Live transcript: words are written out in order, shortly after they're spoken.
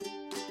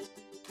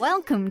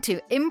Welcome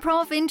to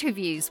Improv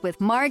Interviews with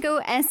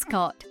Margot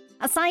Escott,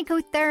 a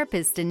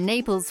psychotherapist in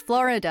Naples,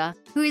 Florida,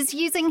 who is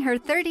using her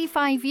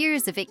 35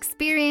 years of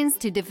experience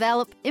to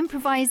develop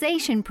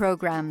improvisation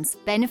programs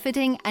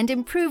benefiting and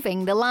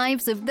improving the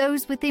lives of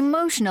those with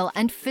emotional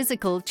and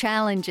physical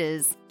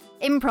challenges.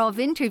 Improv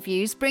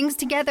Interviews brings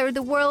together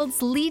the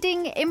world's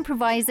leading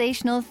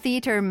improvisational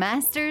theatre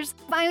masters,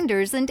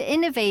 founders, and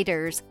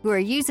innovators who are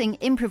using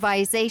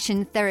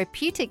improvisation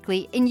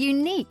therapeutically in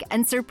unique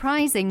and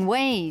surprising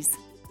ways.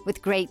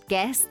 With great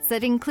guests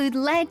that include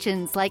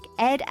legends like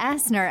Ed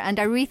Asner and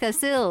Aretha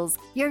Sills,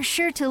 you're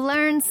sure to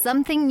learn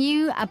something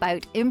new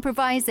about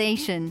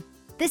improvisation.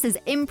 This is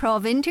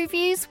Improv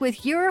Interviews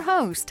with your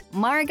host,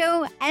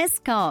 Margot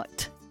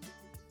Escott.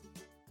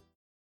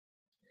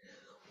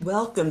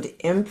 Welcome to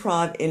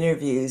Improv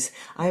Interviews.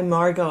 I'm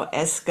Margot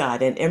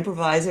Escott, an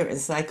improviser and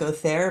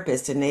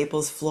psychotherapist in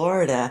Naples,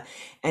 Florida.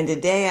 And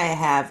today I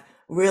have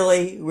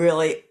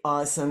really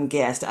awesome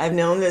guest. I've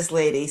known this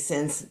lady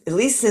at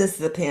least since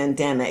the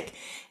pandemic,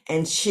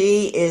 and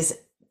she is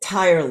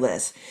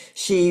tireless.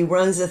 She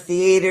runs a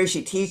theater,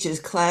 she teaches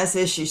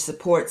classes, she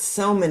supports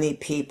so many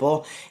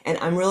people, and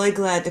I'm really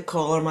glad to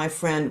call her my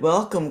friend.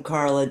 Welcome,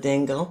 Carla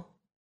Dingle.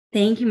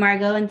 Thank you,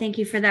 Margot, and thank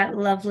you for that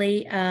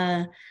lovely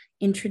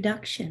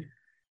introduction.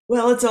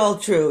 Well, it's all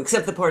true,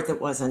 except the part that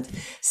wasn't.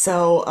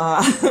 So,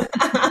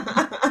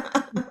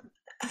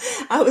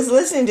 I was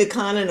listening to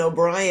Conan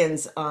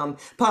O'Brien's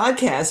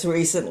podcast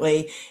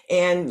recently,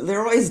 and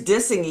they're always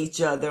dissing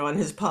each other on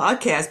his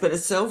podcast, but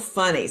it's so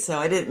funny. So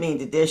I didn't mean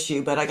to dish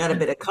you, but I got a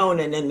bit of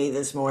Conan in me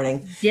this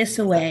morning. Diss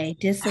away.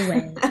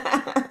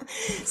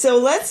 So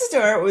let's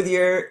start with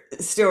your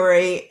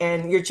story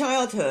and your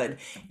childhood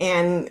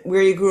and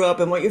where you grew up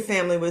and what your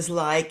family was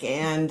like.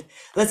 And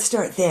let's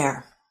start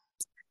there.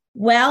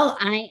 Well,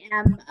 I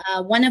am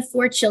one of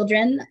four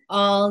children,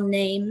 all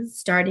names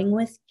starting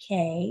with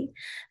K.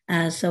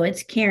 So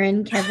it's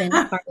Karen, Kevin,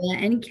 Carla,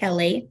 and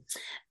Kelly.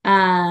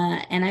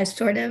 And I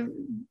sort of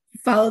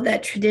followed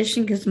that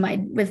tradition because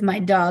with my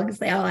dogs,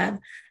 they all have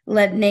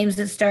names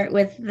that start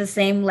with the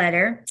same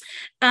letter.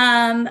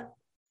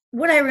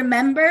 What I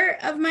remember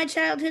of my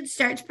childhood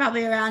starts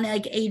probably around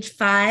like age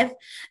 5.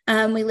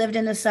 We lived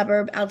in a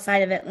suburb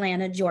outside of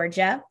Atlanta,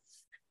 Georgia.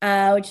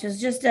 Which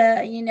is just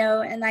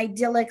an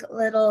idyllic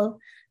little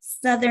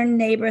southern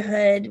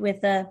neighborhood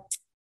with a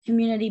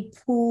community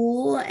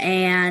pool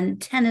and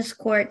tennis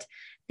court,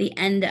 the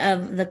end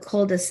of the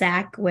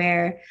cul-de-sac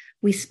where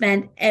we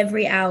spent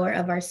every hour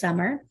of our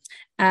summer.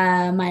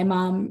 My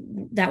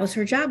mom, that was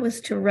her job,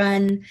 was to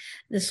run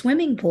the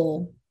swimming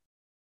pool.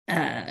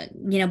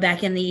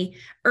 Back in the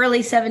early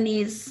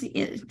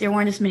 70s, there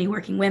weren't as many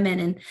working women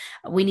and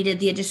we needed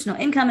the additional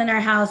income in our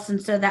house.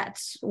 And so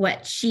that's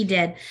what she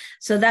did.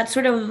 So that's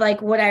sort of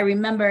like what I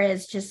remember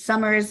is just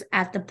summers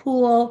at the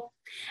pool.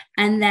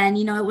 And then,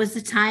 it was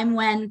the time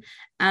when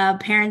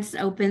parents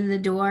opened the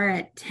door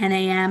at 10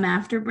 a.m.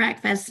 after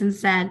breakfast and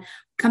said,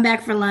 come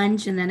back for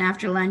lunch. And then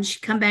after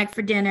lunch, come back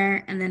for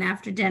dinner. And then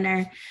after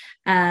dinner,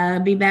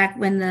 be back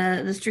when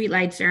the street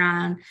lights are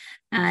on.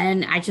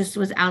 And I just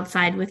was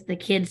outside with the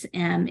kids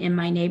in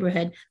my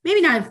neighborhood,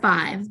 maybe not at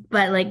 5,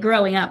 but like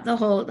growing up the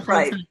whole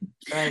right,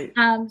 time.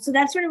 Right. So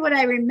that's sort of what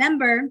I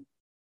remember.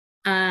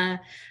 But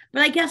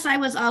I guess I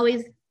was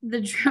always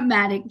the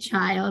dramatic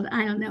child.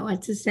 I don't know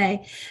what to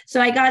say. So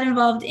I got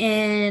involved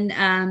in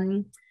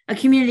a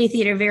community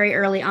theater very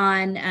early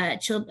on,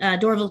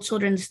 Dorville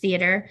Children's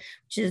Theater,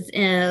 which is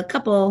in a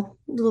couple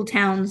little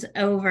towns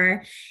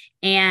over.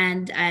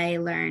 And I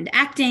learned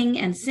acting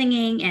and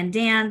singing and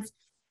dance.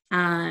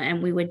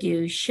 And we would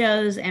do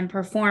shows and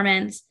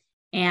performance.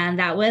 And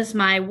that was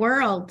my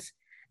world,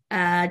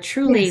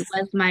 truly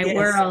was my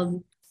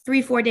world,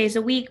 3-4 days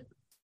a week.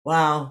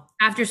 Wow.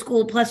 After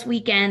school plus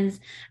weekends,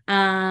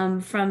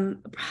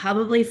 from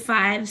probably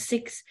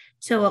 5-6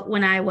 to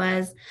when I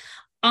was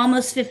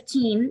almost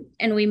 15.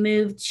 And we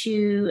moved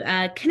to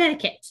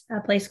Connecticut,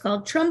 a place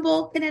called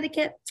Trumbull,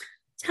 Connecticut,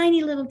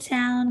 tiny little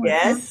town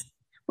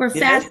where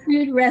fast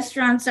food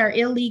restaurants are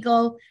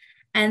illegal.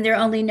 And they're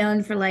only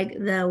known for like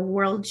the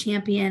world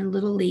champion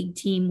little league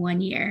team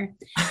one year.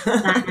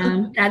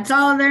 That's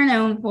all they're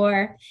known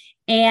for.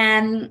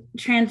 And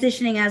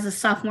transitioning as a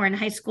sophomore in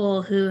high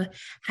school who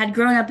had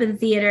grown up in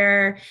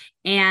theater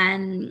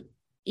and,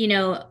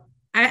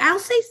 I'll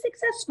say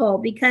successful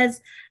because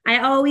I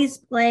always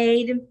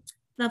played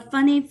the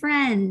funny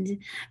friend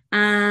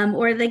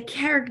or the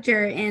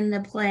character in the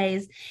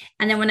plays.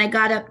 And then when I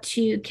got up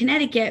to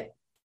Connecticut,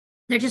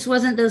 there just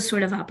wasn't those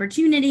sort of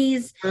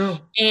opportunities. Oh.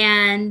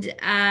 And,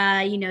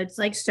 it's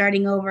like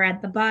starting over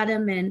at the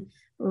bottom and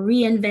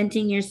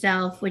reinventing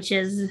yourself, which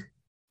is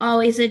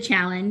always a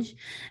challenge.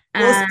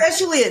 Well,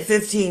 especially at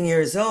 15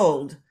 years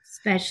old.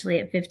 Especially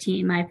at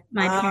 15. My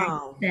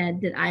parents said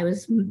that I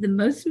was the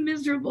most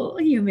miserable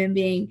human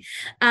being.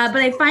 But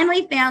I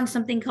finally found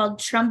something called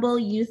Trumbull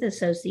Youth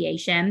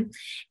Association.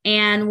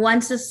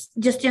 And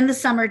just in the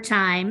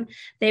summertime,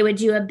 they would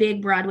do a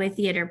big Broadway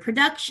theater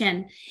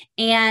production.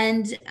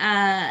 And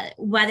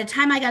by the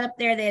time I got up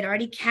there, they had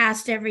already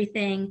cast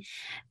everything.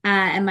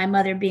 And my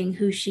mother, being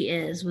who she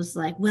is, was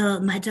like,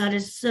 well, my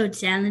daughter's so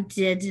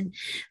talented and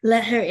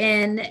let her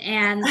in.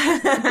 And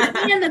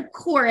put me in the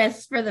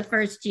chorus for the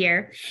first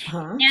year.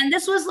 Huh? And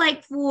this was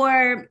like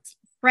for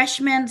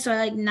freshmen, so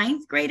like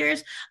ninth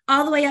graders,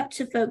 all the way up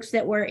to folks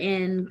that were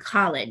in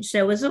college. So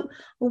it was a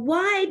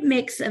wide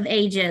mix of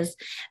ages.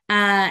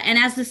 And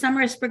as the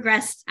summer has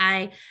progressed,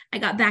 I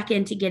got back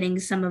into getting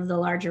some of the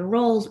larger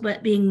roles,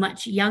 but being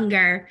much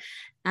younger,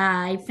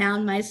 I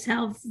found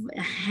myself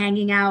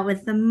hanging out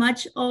with the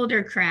much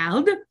older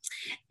crowd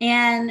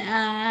and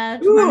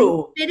trying to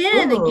Ooh, fit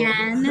in ooh.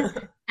 again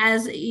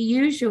as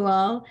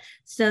usual.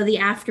 So the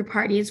after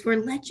parties were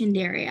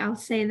legendary, I'll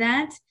say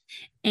that.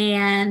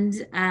 And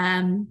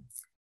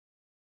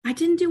I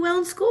didn't do well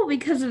in school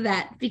because of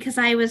that, because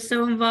I was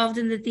so involved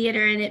in the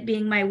theater and it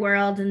being my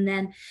world. And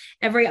then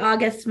every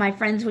August, my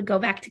friends would go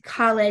back to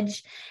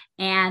college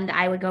and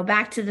I would go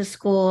back to the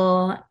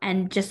school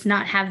and just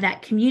not have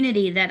that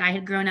community that I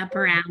had grown up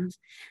around.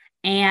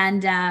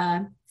 And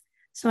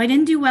so I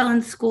didn't do well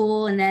in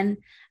school. And then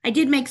I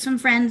did make some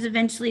friends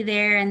eventually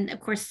there. And of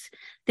course,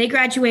 they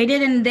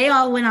graduated and they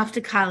all went off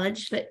to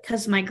college, but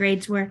because my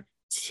grades were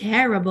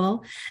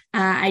terrible,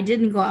 I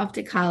didn't go off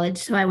to college.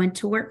 So I went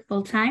to work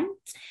full time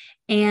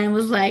and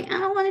was like, I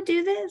don't want to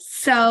do this.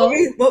 So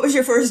What was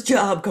your first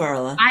job,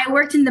 Carla? I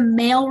worked in the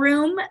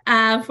mailroom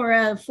for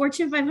a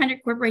Fortune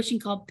 500 corporation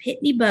called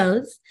Pitney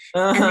Bowes.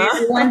 And they're the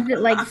Uh-huh. ones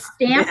that like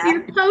stamp Yeah.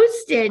 your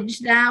postage.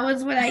 That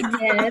was what I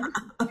did.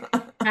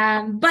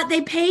 But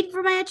they paid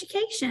for my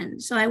education.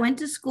 So I went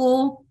to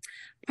school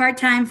part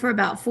time for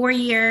about 4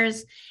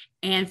 years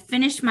and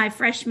finished my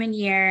freshman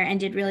year and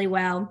did really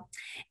well.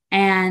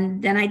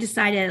 And then I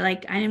decided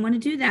like I didn't want to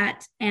do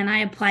that. And I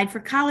applied for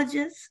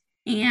colleges.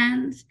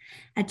 And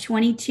at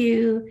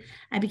 22,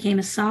 I became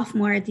a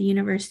sophomore at the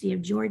University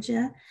of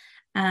Georgia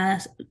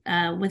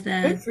with Good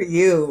a for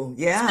you.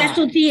 Yeah.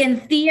 specialty in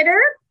theater.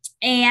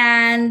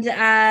 And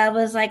I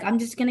was like, I'm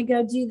just going to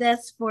go do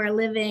this for a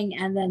living.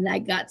 And then I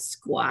got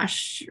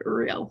squashed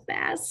real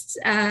fast.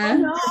 Oh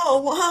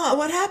no. Wow.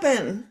 What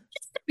happened?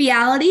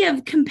 Reality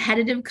of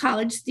competitive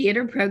college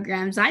theater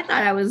programs. I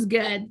thought I was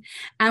good.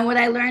 And what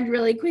I learned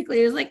really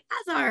quickly was like,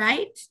 that's all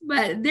right.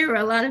 But there were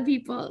a lot of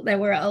people that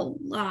were a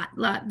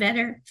lot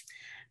better.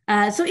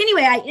 So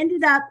anyway, I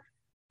ended up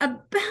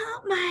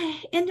about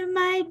my end of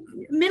my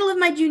middle of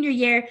my junior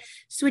year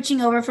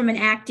switching over from an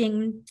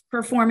acting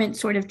performance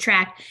sort of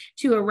track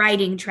to a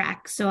writing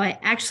track. So I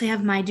actually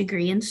have my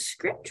degree in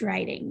script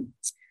writing.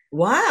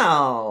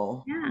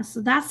 Wow. Yeah,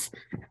 so that's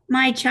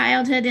my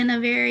childhood in a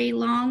very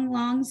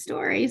long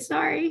story.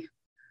 Sorry.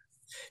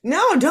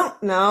 No,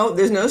 don't. No,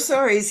 there's no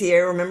sorries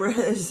here. Remember,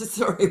 there's a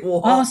sorry Oh,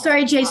 wall.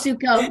 sorry, Jay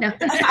Suko. No.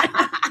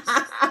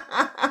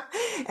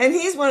 And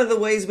he's one of the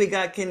ways we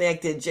got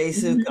connected, Jay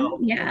Mhm, Suko,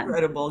 yeah.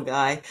 incredible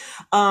guy.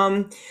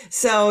 Um,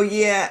 so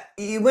yeah,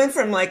 you went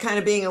from like kind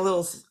of being a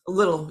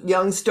little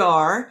young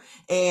star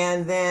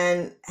and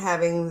then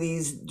having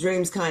these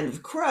dreams kind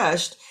of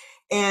crushed.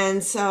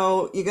 And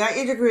so you got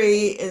your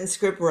degree in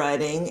script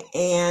writing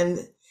and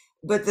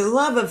but the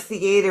love of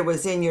theater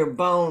was in your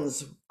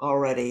bones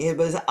already. It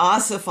was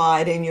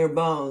ossified in your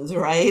bones,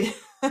 right?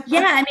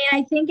 Yeah, I mean,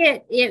 I think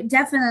it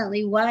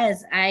definitely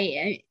was.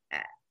 I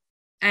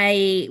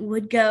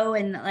would go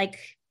and like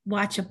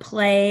watch a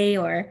play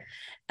or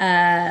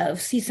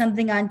see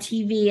something on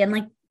TV and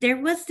like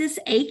there was this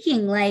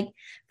aching like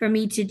for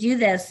me to do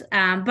this.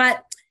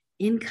 But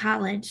in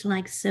college,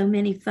 like so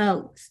many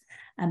folks,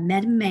 I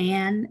met a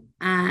man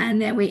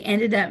and then we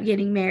ended up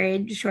getting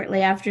married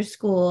shortly after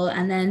school.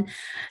 And then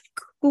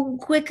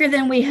quicker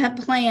than we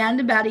had planned,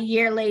 about a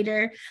year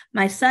later,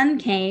 my son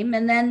came.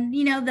 And then,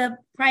 the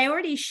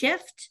priorities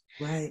shift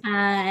Right.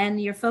 and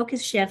your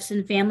focus shifts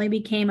and family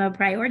became a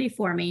priority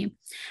for me.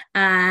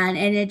 And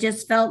it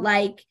just felt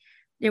like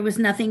there was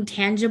nothing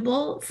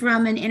tangible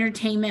from an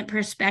entertainment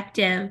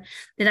perspective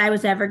that I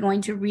was ever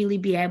going to really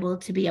be able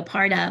to be a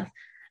part of.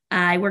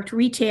 I worked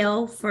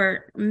retail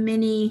for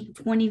many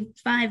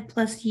 25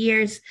 plus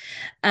years.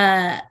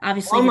 Oh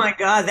Obviously, my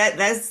God,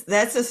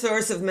 that's a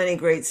source of many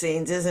great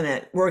scenes, isn't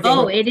it? Working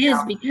oh, with it is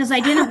because I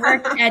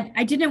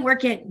didn't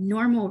work at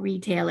normal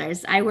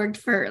retailers. I worked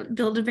for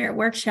Build-A-Bear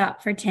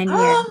Workshop for 10 years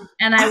Oh,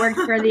 and I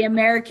worked for the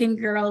American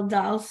Girl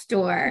doll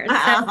store. So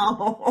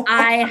wow.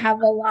 I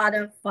have a lot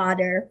of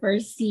fodder for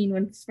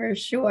scenes for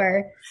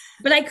sure.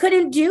 But I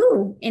couldn't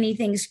do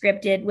anything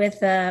scripted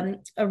with a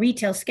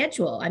retail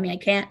schedule. I mean, I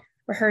can't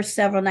rehearse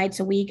several nights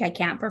a week. I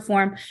can't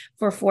perform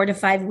for 4 to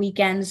 5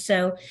 weekends.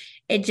 So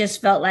it just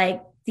felt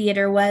like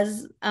theater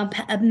was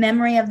a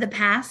memory of the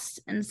past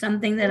and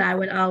something that I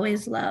would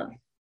always love.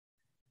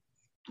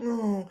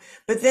 Oh,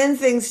 but then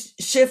things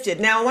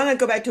shifted. Now I want to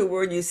go back to a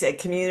word you said,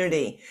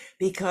 community,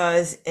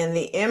 because in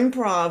the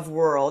improv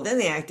world, in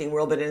the acting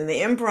world, but in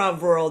the improv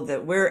world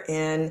that we're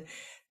in,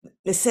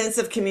 the sense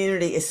of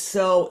community is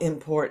so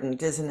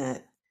important, isn't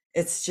it?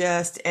 It's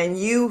just, and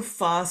you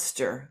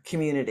foster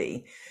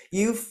community.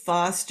 You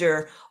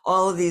foster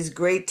all of these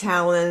great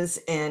talents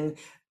and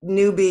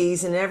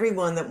newbies and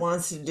everyone that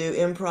wants to do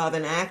improv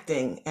and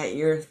acting at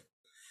your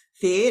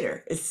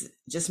theater. It's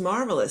just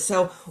marvelous.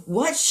 So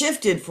what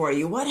shifted for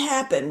you? What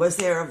happened? Was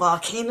there a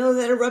volcano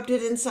that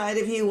erupted inside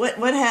of you?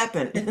 What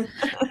happened?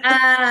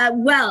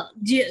 Well,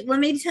 do you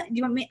want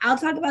me? I'll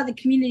talk about the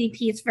community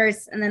piece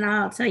first, and then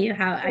I'll tell you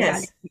how I got into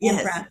Yes,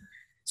 yes. improv.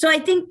 So I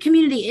think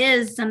community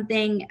is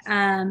something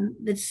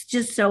that's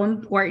just so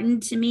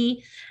important to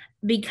me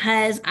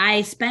because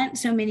I spent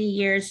so many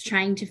years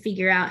trying to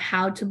figure out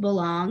how to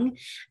belong.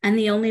 And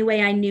the only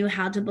way I knew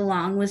how to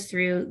belong was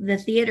through the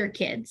theater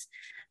kids.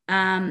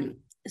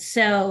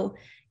 So,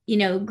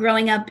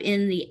 growing up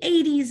in the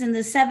 80s and the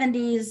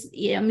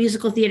 70s,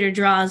 musical theater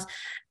draws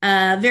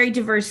a very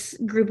diverse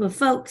group of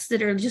folks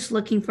that are just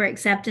looking for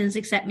acceptance,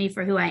 accept me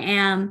for who I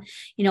am.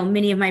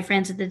 Many of my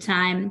friends at the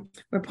time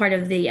were part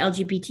of the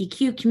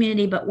LGBTQ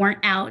community, but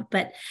weren't out.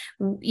 But,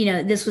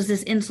 this was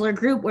this insular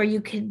group where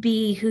you could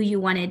be who you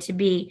wanted to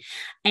be.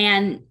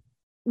 And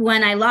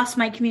when I lost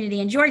my community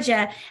in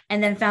Georgia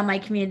and then found my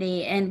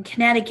community in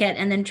Connecticut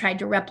and then tried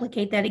to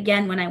replicate that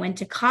again when I went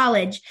to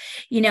college,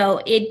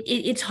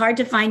 it's hard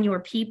to find your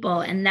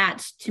people. And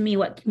that's, to me,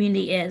 what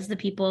community is, the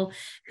people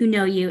who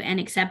know you and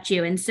accept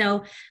you. And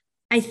so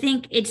I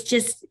think it's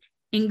just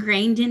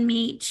ingrained in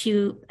me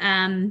to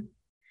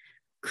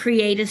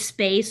create a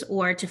space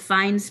or to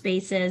find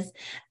spaces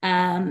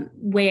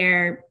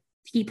where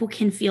people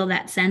can feel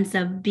that sense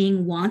of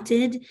being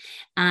wanted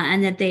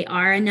and that they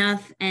are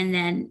enough. And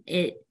then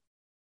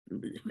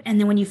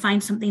when you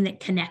find something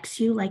that connects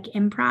you, like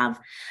improv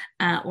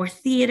or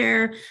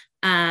theater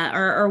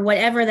or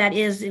whatever that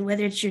is,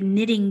 whether it's your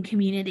knitting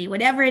community,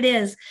 whatever it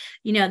is,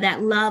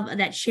 that love,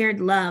 that shared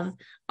love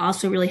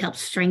also really helps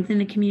strengthen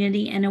the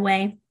community in a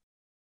way.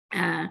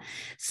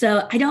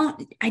 So I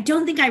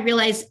don't think I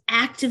realized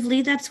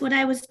actively that's what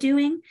I was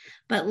doing,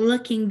 but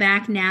looking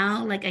back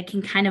now, like I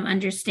can kind of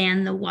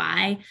understand the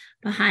why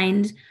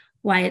behind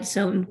why it's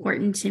so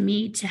important to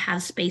me to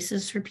have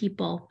spaces for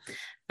people.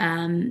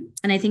 And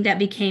I think that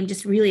became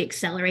just really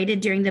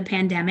accelerated during the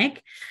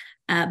pandemic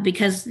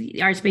because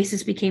our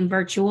spaces became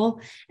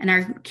virtual and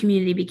our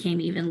community became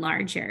even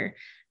larger.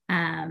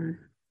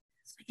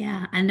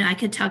 Yeah, I know I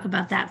could talk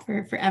about that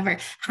for forever.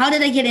 How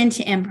did I get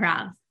into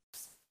improv?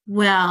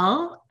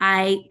 Well,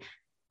 I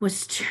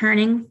was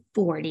turning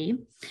 40.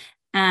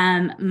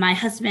 My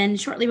husband,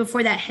 shortly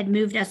before that, had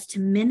moved us to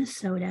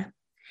Minnesota.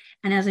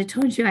 And as I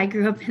told you, I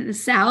grew up in the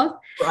South.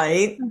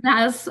 Right.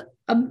 That's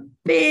a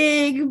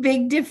big,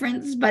 big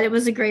difference, but it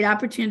was a great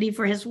opportunity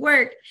for his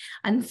work.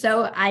 And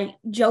so I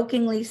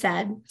jokingly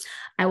said,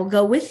 I will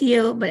go with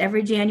you, but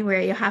every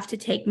January you have to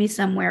take me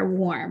somewhere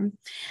warm.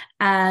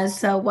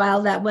 So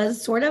while that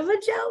was sort of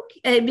a joke,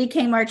 it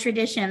became our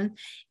tradition.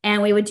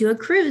 And we would do a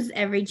cruise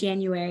every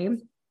January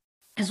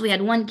because we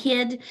had one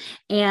kid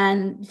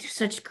and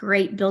such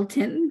great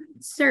built-in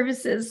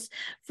services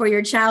for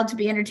your child to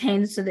be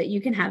entertained so that you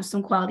can have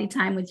some quality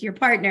time with your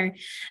partner.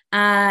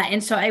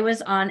 And so I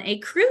was on a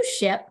cruise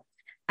ship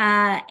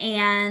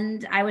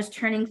and I was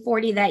turning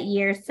 40 that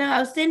year. So I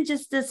was in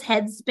just this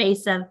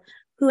headspace of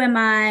who am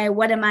I?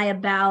 What am I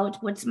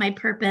about? What's my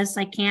purpose?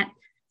 I can't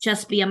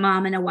just be a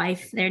mom and a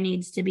wife. There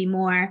needs to be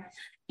more.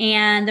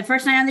 And the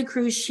first night on the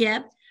cruise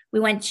ship, we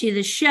went to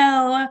the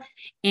show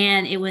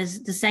and it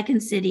was the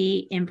Second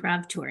City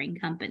Improv Touring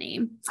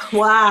Company.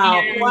 Wow.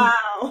 And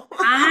Wow.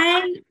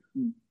 I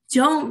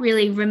don't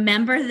really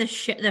remember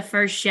the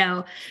first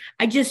show.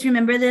 I just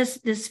remember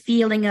this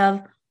feeling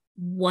of,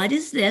 what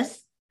is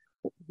this?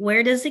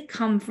 Where does it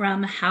come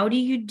from? How do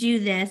you do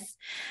this?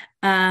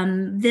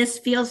 This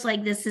feels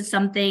like this is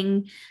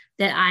something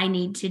that I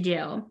need to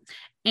do.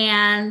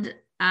 And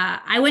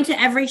I went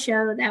to every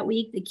show that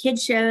week, the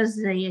kids shows,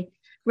 the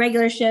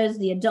regular shows,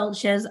 the adult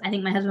shows. I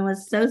think my husband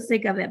was so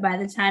sick of it by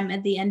the time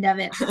at the end of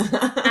it.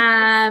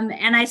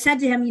 And I said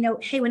to him,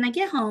 hey, when I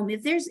get home,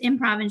 if there's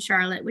improv in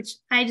Charlotte, which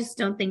I just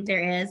don't think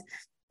there is,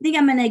 I think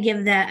I'm going to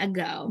give that a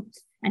go.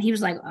 And he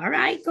was like, all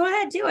right, go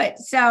ahead, do it.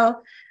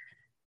 So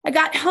I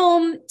got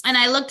home and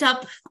I looked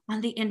up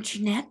on the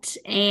internet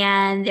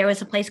and there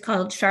was a place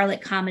called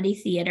Charlotte Comedy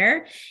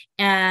Theater.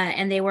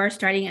 And they were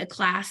starting a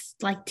class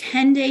like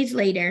 10 days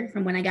later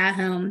from when I got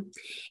home.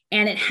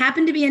 And it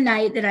happened to be a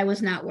night that I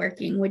was not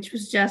working, which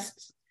was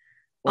just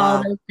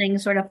all those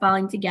things sort of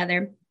falling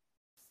together.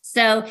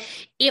 So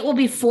it will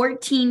be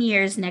 14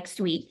 years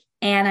next week.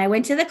 And I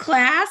went to the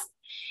class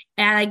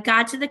and I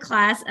got to the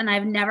class and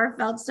I've never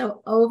felt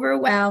so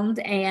overwhelmed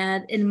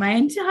and in my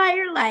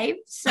entire life.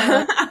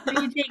 So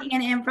you're taking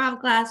an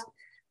improv class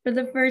for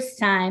the first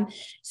time.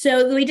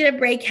 So we did a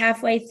break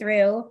halfway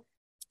through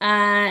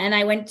and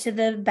I went to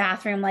the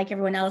bathroom like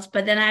everyone else.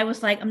 But then I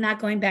was like, I'm not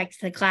going back to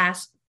the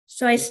class.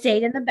 So I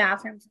stayed in the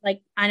bathroom for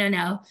like, I don't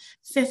know,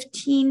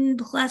 15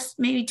 plus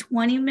maybe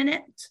 20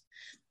 minutes,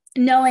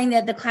 knowing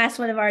that the class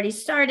would have already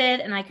started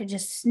and I could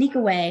just sneak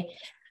away.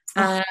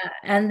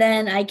 And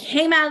then I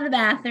came out of the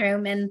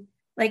bathroom and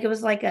like it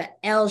was like a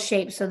L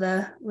shape. So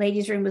the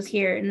ladies' room was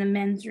here and the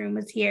men's room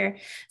was here.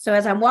 So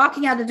as I'm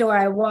walking out the door,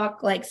 I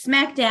walk like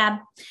smack dab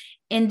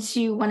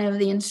into one of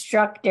the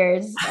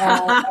instructors,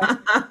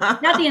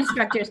 not the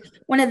instructors,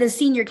 one of the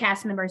senior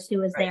cast members who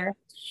was there.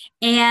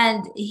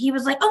 And he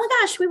was like, "Oh my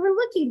gosh, we were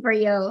looking for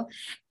you."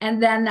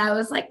 And then I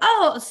was like,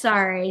 "Oh,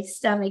 sorry,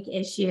 stomach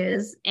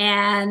issues."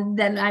 And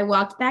then I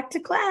walked back to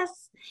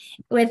class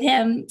with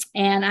him.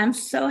 And I'm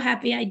so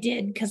happy I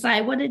did, because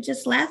I would have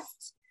just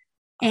left.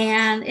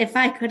 And if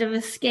I could have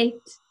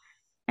escaped,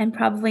 and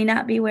probably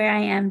not be where I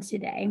am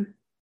today.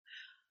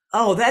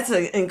 Oh, that's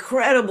an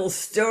incredible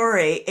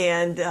story.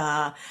 And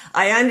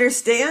I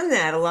understand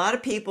that. A lot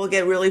of people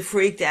get really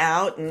freaked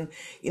out and,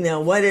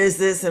 what is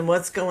this and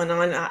what's going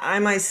on? I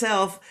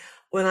myself,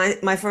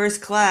 my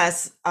first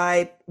class,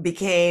 I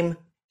became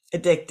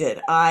addicted.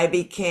 I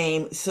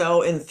became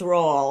so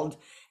enthralled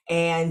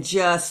and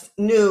just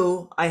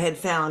knew I had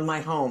found my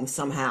home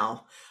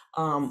somehow.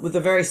 With a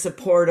very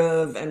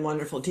supportive and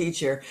wonderful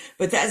teacher.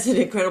 But that's an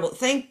incredible,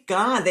 thank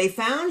God they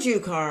found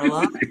you,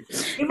 Carla.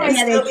 You might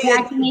Yeah, they still be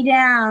tracked me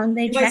down.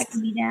 They you might, tracked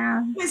me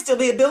down. you might still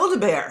be a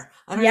Build-A-Bear.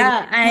 I don't even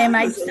Yeah, I have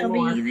might this still be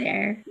anymore.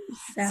 there.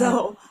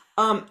 So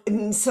So,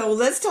 and so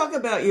let's talk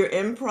about your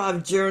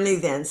improv journey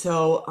then.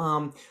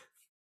 So,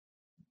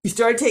 you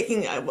started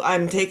taking,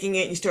 I'm taking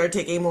it, you started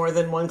taking more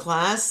than one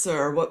class,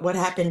 or what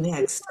happened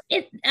next?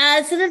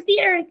 so the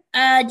theater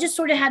just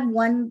sort of had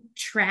one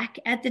track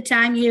at the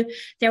time.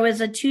 There was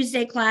a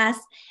Tuesday class,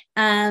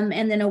 and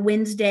then a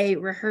Wednesday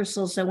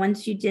rehearsal. So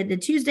once you did the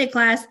Tuesday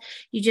class,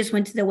 you just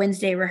went to the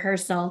Wednesday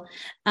rehearsal.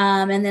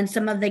 And then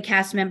some of the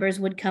cast members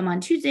would come on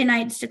Tuesday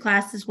nights to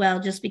class as well,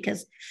 just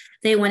because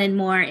they wanted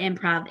more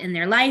improv in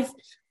their life.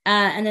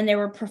 And then there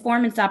were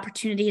performance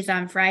opportunities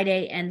on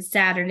Friday and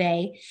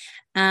Saturday.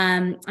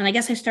 And I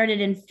guess I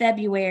started in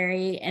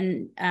February,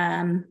 and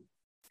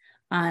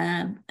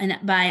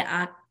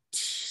by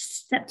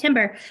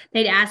September,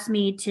 they'd asked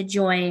me to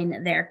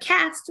join their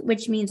cast,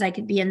 which means I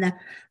could be in the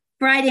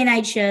Friday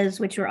night shows,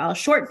 which were all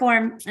short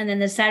form, and then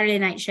the Saturday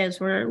night shows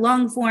were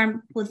long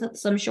form with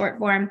some short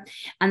form,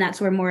 and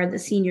that's where more of the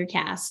senior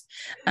cast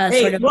sort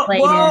Hey, of whoa,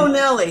 played whoa, in.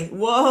 Nelly,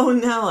 whoa,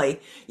 Nelly.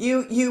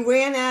 You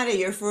ran out of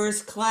your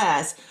first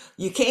class.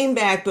 You came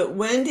back, but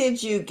when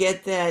did you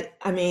get that?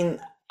 I mean,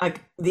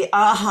 like the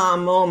aha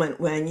moment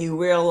when you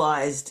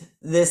realized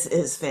this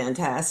is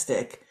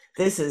fantastic.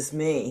 This is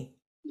me.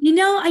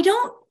 I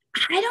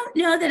don't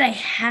know that I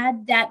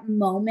had that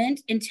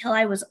moment until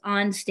I was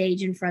on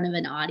stage in front of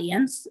an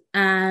audience.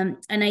 And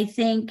I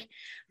think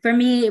for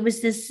me, it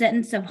was this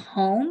sense of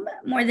home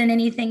more than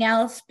anything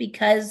else,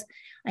 because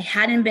I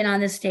hadn't been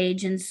on the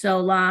stage in so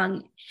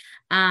long.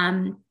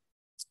 Um,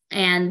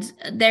 and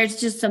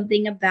there's just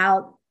something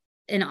about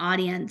an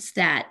audience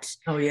that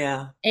Oh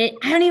yeah. I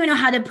don't even know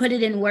how to put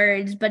it in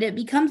words, but it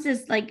becomes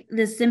this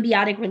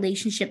symbiotic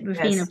relationship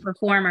between a Yes.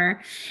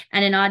 performer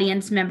and an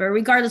audience member,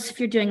 regardless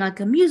if you're doing like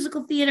a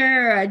musical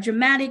theater or a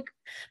dramatic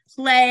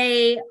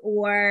play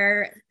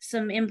or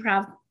some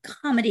improv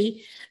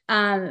comedy.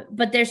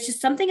 But there's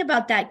just something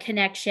about that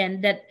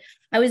connection that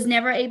I was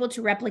never able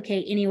to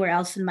replicate anywhere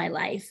else in my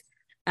life.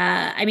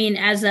 I mean,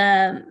 as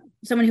a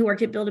someone who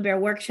worked at Build-A-Bear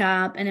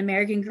Workshop and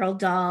American Girl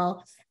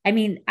Doll, I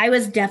mean, I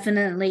was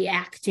definitely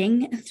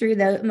acting through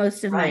the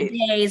most of my Right.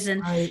 days,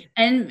 and Right.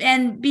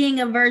 and being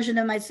a version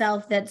of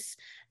myself that's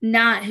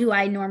not who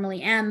I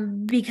normally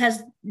am,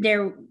 because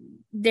they're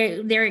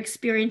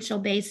experiential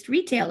based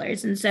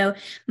retailers. And so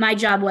my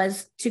job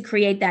was to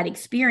create that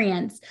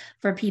experience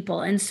for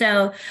people. And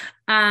so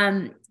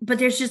but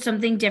there's just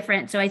something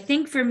different. So I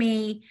think for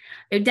me,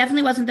 it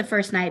definitely wasn't the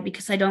first night,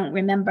 because I don't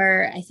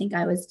remember. I think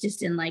I was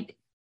just in like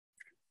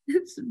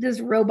this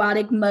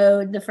robotic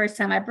mode the first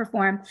time I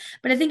performed,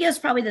 but I think it was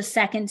probably the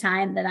second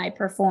time that I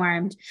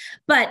performed.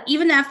 But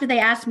even after they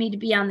asked me to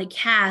be on the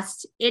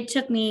cast, it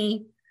took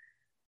me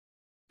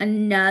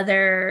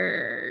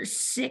another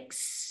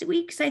 6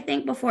 weeks, I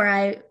think, before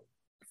I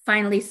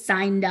finally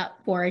signed up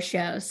for a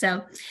show.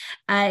 So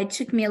it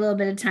took me a little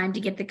bit of time to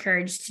get the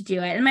courage to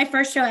do it. And my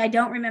first show, I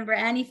don't remember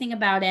anything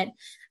about it.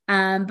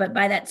 But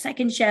by that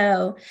second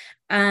show,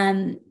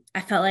 I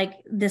felt like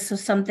this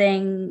was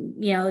something,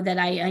 that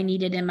I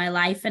needed in my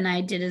life, and I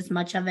did as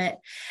much of it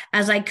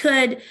as I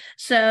could.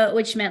 So,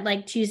 which meant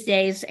like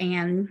Tuesdays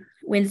and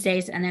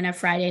Wednesdays, and then a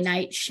Friday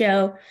night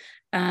show.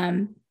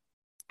 And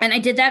I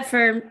did that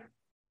for,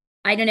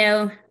 I don't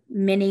know,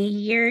 many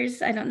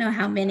years. I don't know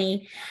how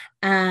many.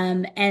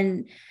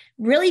 And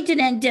really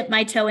didn't dip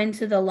my toe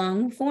into the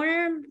long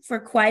form for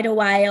quite a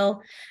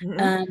while.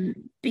 Mhm.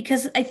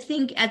 Because I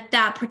think at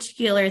that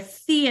particular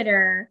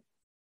theater,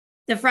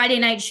 the Friday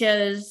night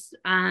shows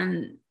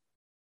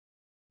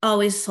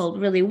always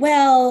sold really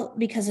well,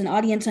 because an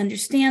audience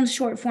understands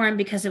short form,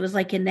 because it was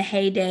like in the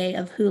heyday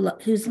of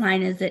whose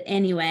line is it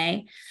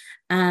anyway.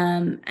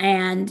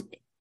 And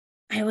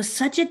I was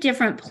such a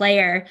different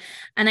player.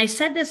 And I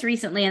said this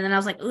recently, and then I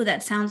was like, oh,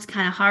 that sounds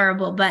kind of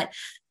horrible. But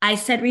I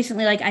said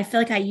recently, like, I feel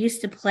like I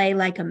used to play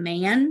like a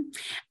man.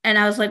 And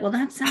I was like, well,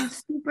 that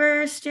sounds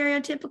super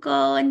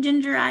stereotypical and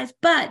gingerized.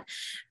 But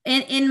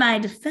in my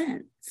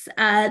defense,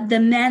 the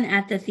men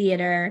at the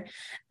theater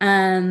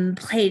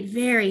played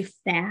very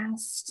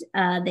fast.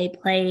 They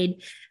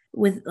played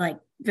with like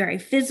very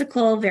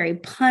physical, very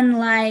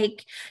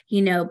pun-like,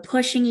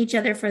 pushing each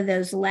other for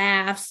those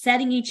laughs,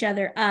 setting each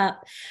other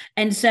up.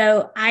 And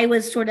so I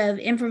was sort of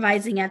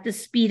improvising at the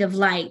speed of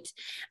light.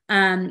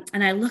 And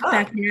I look Oh,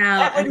 back now.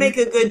 that would make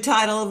a good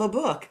title of a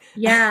book.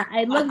 Yeah,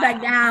 I look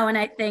back now and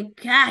I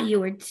think, God, you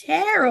were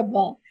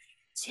terrible.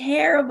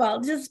 Terrible,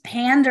 just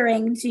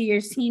pandering to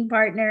your scene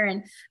partner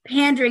and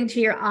pandering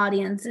to your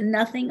audience, and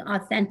nothing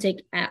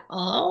authentic at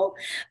all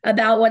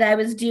about what I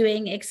was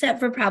doing, except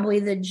for probably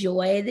the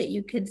joy that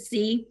you could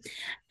see.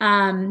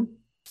 And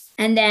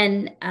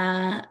then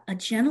a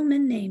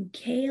gentleman named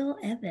Cale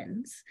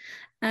Evans,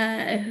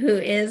 who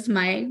is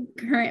my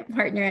current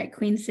partner at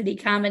Queen City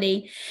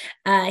Comedy.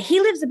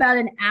 He lives about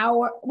an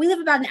hour. We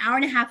live about an hour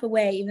and a half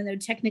away, even though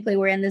technically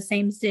we're in the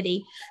same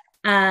city.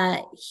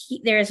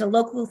 There's a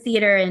local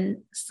theater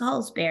in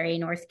Salisbury,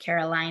 North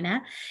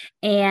Carolina,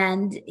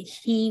 and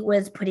he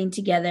was putting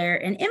together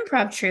an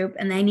improv troupe,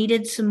 and I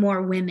needed some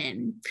more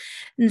women.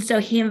 And so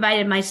he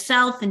invited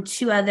myself and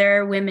two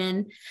other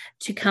women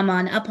to come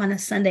on up on a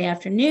Sunday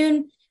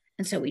afternoon.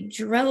 And so we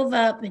drove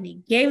up and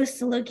he gave us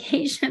the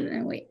location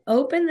and we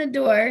opened the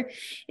door.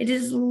 It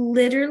is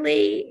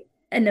literally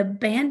an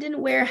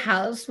abandoned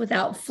warehouse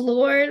without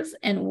floors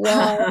and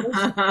walls.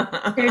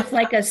 There's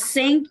like a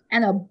sink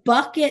and a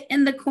bucket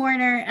in the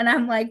corner. And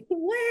I'm like,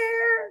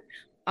 where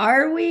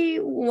are we?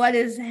 What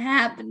is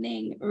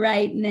happening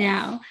right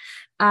now?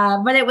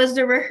 But it was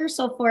the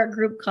rehearsal for a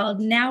group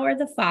called Now Are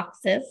the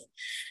Foxes.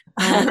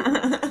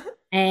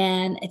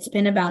 And it's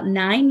been about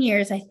 9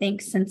 years, I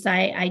think, since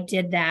I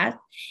did that.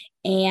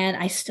 And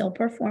I still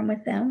perform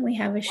with them. We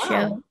have a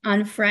show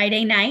on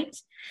Friday night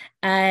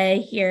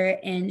here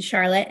in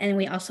Charlotte, and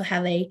we also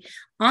have a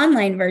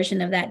online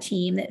version of that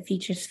team that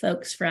features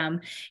folks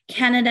from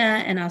Canada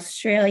and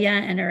Australia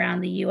and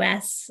around the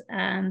US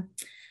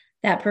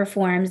that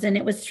performs. And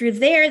it was through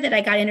there that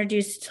I got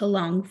introduced to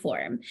long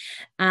form.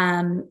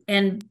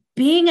 And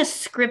being a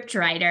script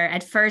writer,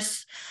 at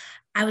first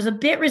I was a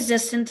bit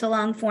resistant to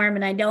long form,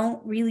 and I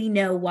don't really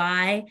know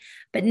why.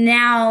 But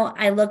now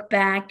I look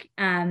back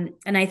and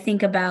I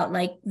think about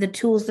like the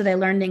tools that I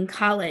learned in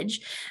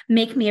college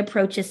make me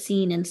approach a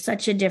scene in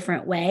such a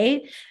different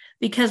way.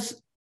 Because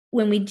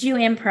when we do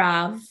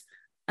improv,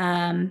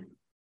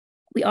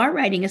 we are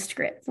writing a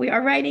script.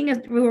 We're writing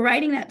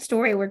that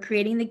story. We're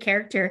creating the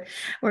character.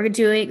 We're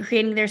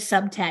creating their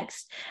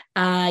subtext.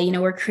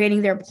 We're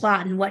creating their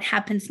plot and what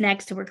happens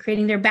next. And we're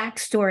creating their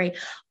backstory,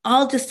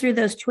 all just through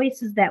those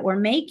choices that we're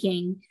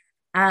making.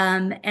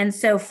 And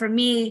so for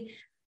me,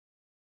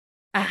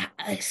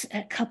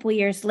 a couple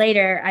years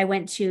later, I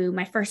went to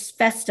my first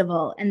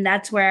festival, and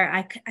that's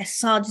where I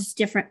saw just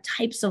different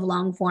types of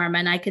long form,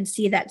 and I could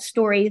see that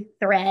story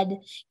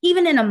thread,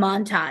 even in a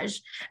montage,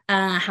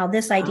 how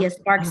this idea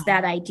sparks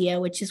that idea,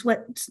 which is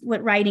what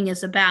writing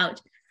is about.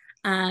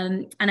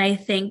 And I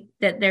think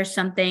that there's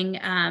something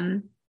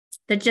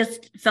that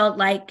just felt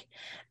like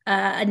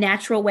a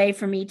natural way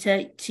for me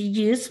to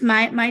use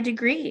my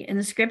degree in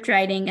the script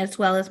writing, as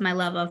well as my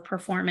love of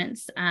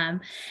performance.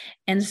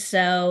 And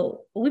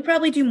so we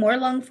probably do more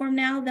long form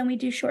now than we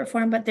do short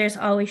form, but there's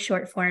always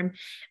short form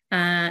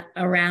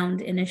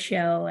around in a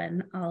show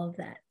and all of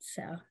that.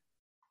 So.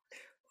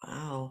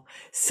 Wow.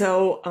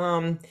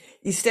 So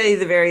you study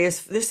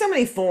there's so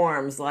many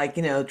forms, like,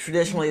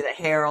 traditionally the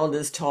Herald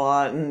is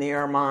taught, and the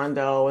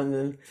Armando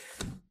and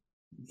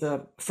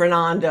the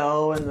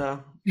Fernando and the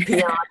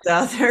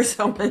Piazza. There's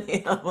so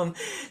many of them.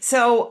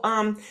 So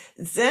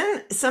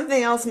then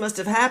something else must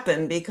have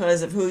happened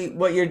because of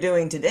what you're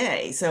doing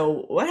today.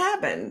 So what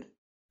happened?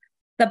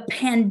 The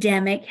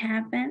pandemic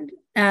happened.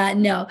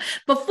 No,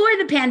 before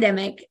the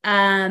pandemic,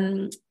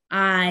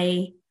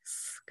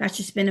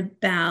 it's been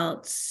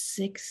about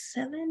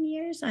 6-7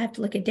 years. I have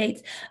to look at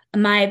dates.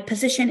 My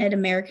position at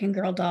American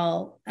Girl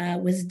Doll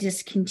was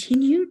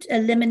discontinued,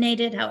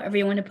 eliminated, however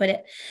you want to put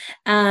it,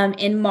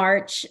 in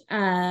March,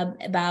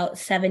 about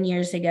 7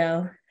 years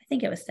ago. I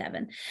think it was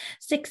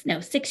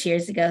 6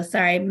 years ago.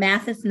 Sorry,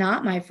 math is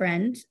not my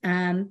friend.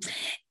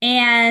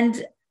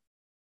 And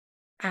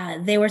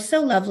they were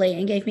so lovely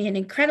and gave me an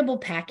incredible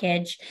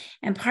package.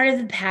 And part of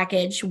the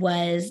package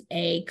was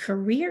a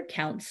career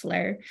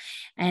counselor.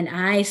 And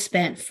I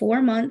spent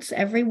 4 months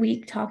every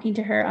week talking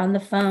to her on the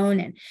phone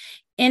and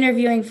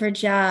interviewing for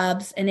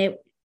jobs. And it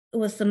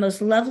was the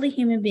most lovely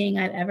human being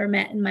I've ever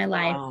met in my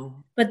life,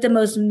 but the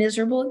most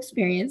miserable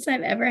experience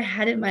I've ever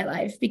had in my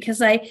life,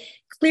 because I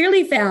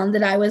clearly found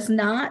that I was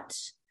not,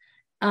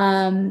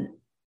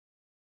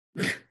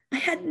 I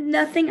had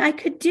nothing I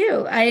could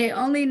do. I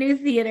only knew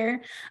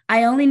theater.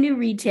 I only knew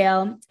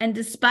retail. And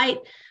despite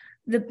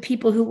the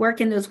people who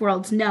work in those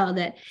worlds know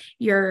that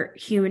your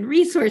human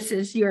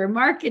resources, your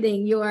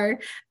marketing, your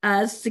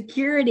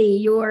security,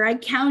 your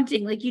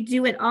accounting, like you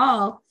do it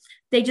all,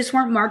 they just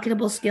weren't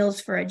marketable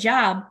skills for a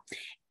job.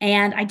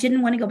 And I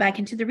didn't want to go back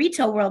into the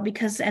retail world,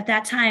 because at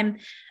that time,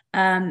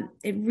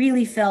 it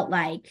really felt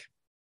like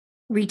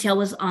retail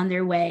was on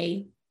their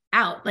way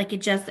out. Like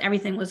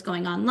everything was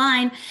going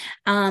online,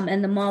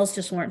 and the malls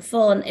just weren't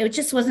full, and it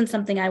just wasn't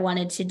something I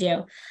wanted to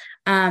do.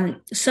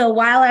 So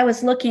while I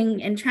was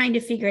looking and trying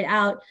to figure it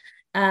out,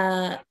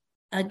 uh,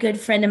 a good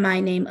friend of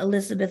mine named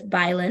Elizabeth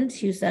Byland,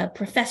 who's a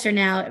professor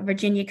now at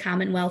Virginia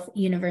Commonwealth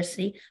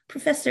University,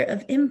 professor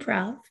of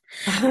improv.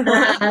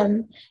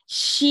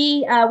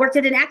 She worked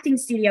at an acting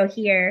studio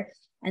here.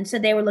 And so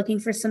they were looking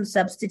for some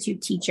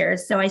substitute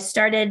teachers. So I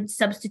started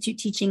substitute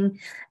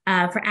teaching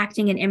for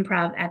acting and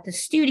improv at the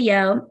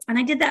studio. And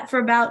I did that for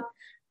about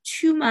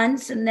 2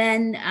 months. And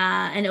then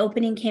an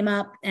opening came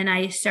up and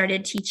I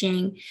started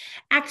teaching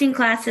acting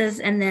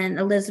classes. And then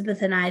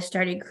Elizabeth and I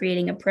started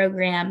creating a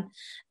program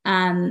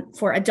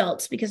for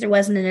adults because there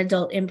wasn't an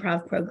adult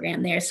improv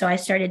program there. So I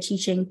started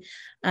teaching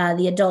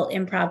the adult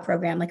improv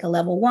program, like a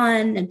level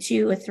 1 and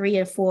 2 or 3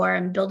 or 4,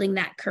 and building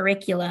that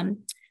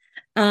curriculum.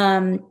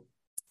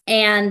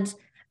 And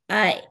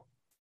I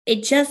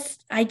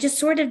just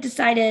sort of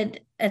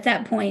decided at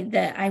that point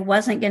that I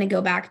wasn't going to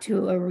go back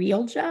to a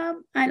real job.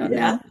 I don't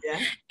know. Yeah.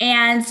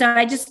 And so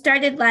I just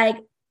started, like,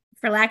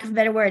 for lack of a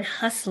better word,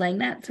 hustling.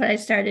 That's what I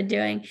started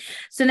doing.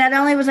 So not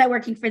only was I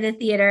working for the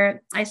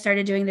theater, I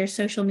started doing their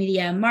social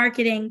media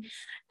marketing.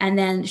 And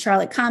then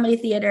Charlotte Comedy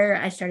Theater,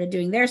 I started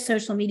doing their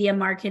social media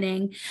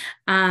marketing,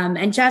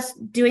 and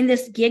just doing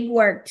this gig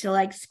work to,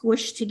 like,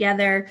 squish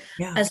together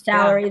a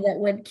salary that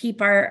would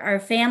keep our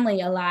family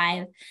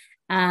alive.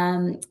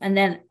 And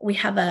then we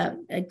have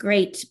a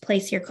great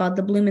place here called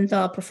the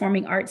Blumenthal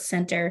Performing Arts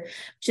Center,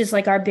 which is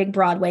like our big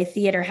Broadway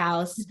theater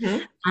house.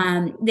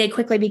 Mm-hmm. They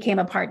quickly became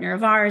a partner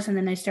of ours. And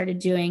then I started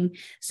doing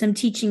some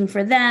teaching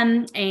for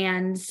them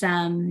and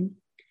some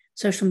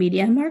social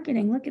media and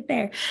marketing. Look at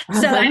there.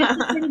 So I've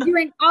been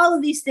doing all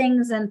of these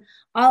things, and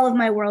all of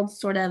my worlds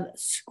sort of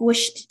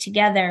squished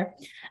together.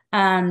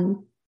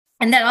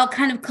 And that all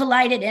kind of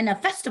collided in a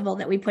festival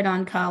that we put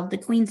on called the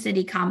Queen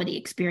City Comedy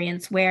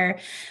Experience, where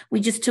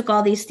we just took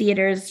all these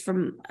theaters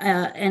from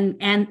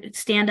and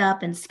stand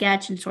up and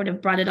sketch and sort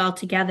of brought it all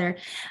together,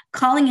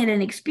 calling it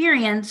an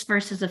experience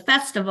versus a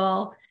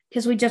festival,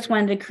 because we just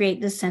wanted to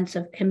create this sense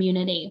of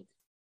community.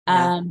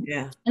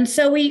 And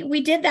so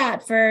we did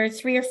that for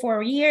 3 or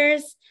 4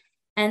 years,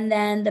 and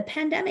then the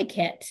pandemic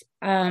hit.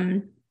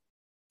 And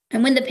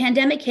when the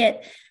pandemic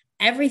hit,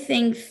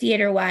 everything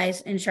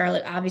theater-wise in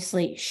Charlotte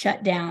obviously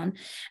shut down.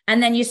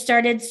 And then you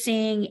started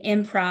seeing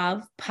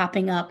improv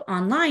popping up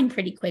online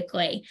pretty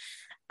quickly.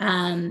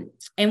 And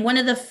one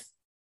of the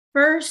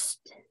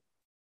first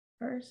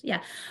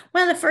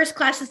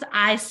classes that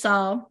I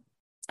saw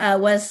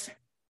was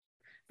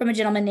from a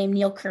gentleman named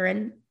Neil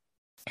Curran,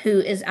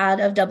 who is out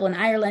of Dublin,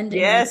 Ireland.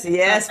 Yes,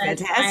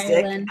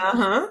 fantastic.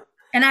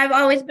 And I've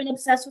always been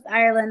obsessed with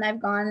Ireland.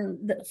 I've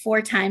gone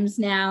 4 times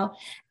now.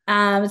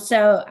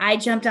 So I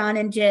jumped on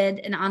and did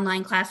an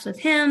online class with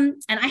him,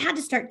 and I had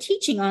to start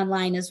teaching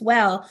online as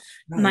well,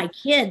 my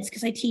kids,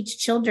 because I teach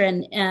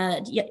children,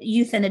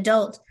 youth and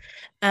adult,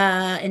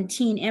 and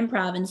teen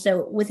improv. And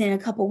so within a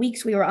couple of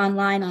weeks, we were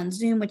online on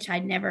Zoom, which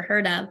I'd never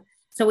heard of.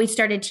 So we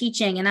started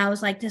teaching, and I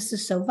was like, this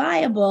is so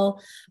viable,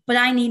 but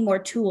I need more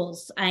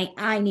tools.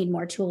 I need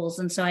more tools.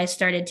 And so I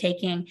started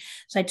taking,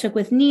 so I took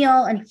with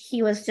Neil, and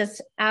he was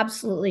just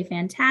absolutely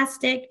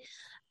fantastic.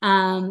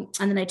 And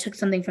then I took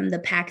something from the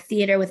Pack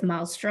Theater with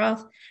Miles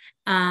Stroth.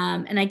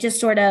 And I just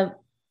sort of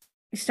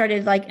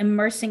started, like,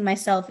 immersing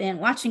myself in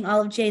watching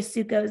all of Jay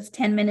Suko's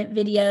 10-minute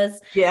videos.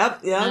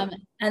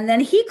 And then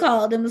he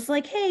called and was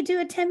like, hey, do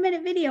a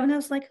 10-minute video. And I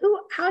was like,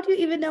 how do you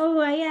even know who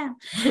I am?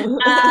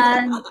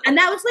 And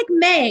that was like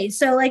May.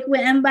 So, like,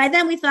 and by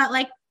then we thought,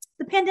 like,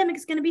 the pandemic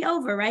is going to be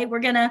over, right?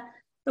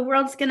 The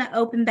world's going to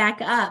open back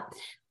up.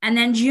 And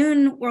then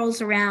June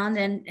rolls around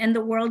and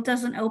the world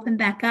doesn't open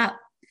back up.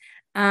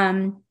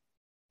 And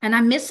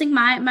I'm missing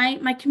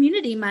my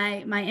community,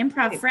 my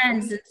improv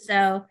friends. And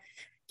so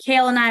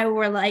Kale and I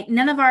were like,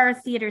 none of our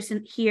theaters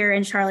here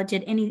in Charlotte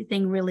did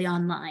anything really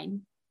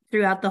online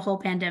throughout the whole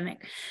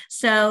pandemic.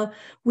 So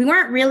we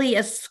weren't really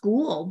a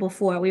school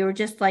before. We were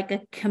just like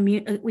a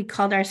we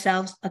called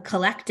ourselves a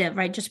collective,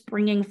 right? Just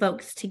bringing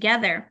folks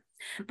together.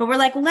 But we're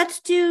like, let's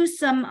do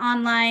some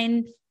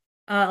online,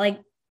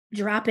 like,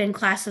 drop-in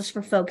classes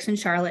for folks in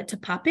Charlotte to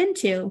pop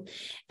into.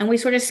 And we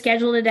sort of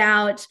scheduled it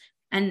out.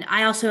 And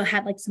I also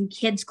had, like, some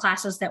kids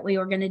classes that we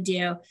were going to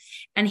do.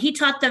 And he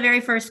taught the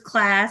very first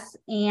class,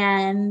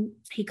 and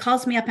he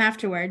calls me up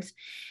afterwards,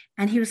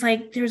 and he was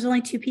like, there's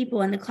only 2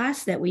 people in the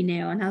class that we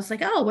knew. And I was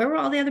like, oh, where were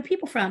all the other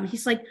people from?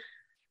 He's like,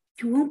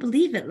 you won't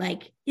believe it,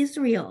 like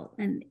Israel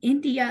and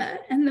India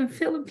and the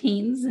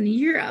Philippines and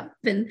Europe.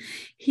 And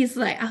he's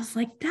like, I was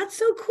like, that's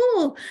so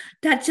cool.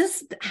 I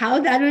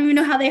don't even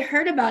know how they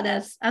heard about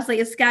us. I was like,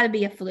 it's got to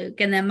be a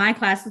fluke. And then my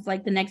class is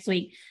like the next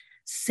week.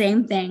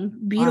 Same thing.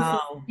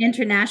 Beautiful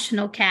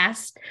international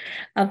cast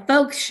of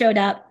folks showed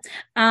up.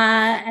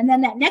 And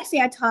then that next day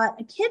I taught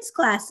a kids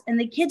class, and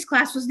the kids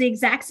class was the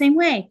exact same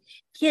way.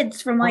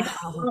 Kids from, like,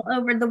 all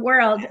over the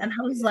world. And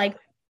I was like,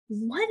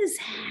 what is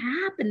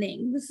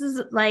happening? This is,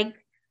 like,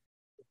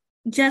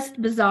 just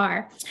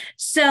bizarre.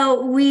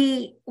 So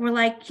we were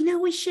like,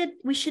 we should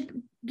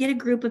get a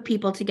group of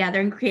people together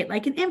and create,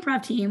 like, an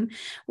improv team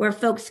where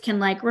folks can,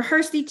 like,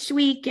 rehearse each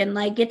week and,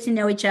 like, get to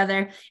know each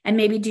other and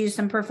maybe do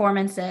some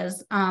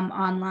performances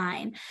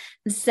online.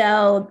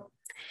 So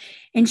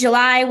in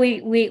July,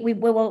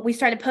 we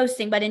started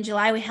posting, but in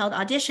July we held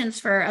auditions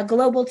for a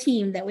global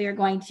team that we were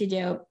going to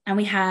do, and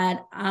we had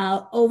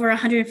over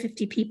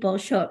 150 people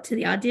show up to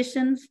the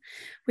auditions,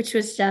 which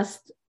was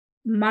just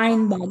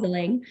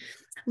mind-boggling.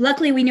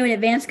 Luckily, we knew in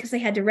advance because they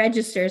had to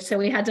register, so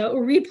we had to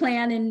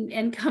replan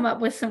and come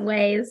up with some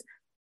ways.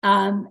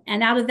 And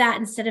out of that,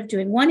 instead of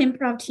doing one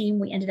improv team,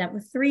 we ended up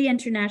with 3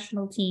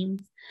 international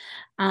teams,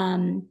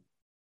 and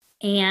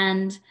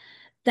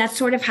that's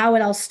sort of how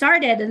it all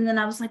started. And then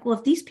I was like, well,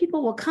 if these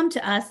people will come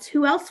to us,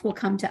 who else will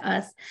come to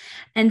us?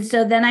 And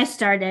so then I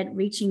started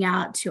reaching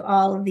out to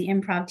all of the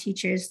improv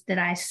teachers that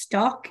I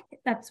stalk.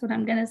 That's what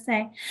I'm going to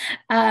say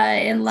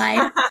in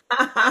life.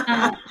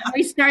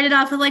 We started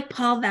off with like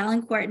Paul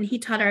Valancourt, and he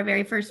taught our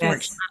very first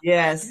workshop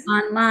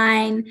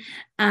online.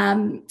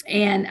 And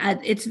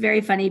it's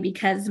very funny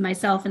because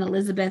myself and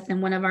Elizabeth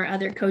and one of our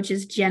other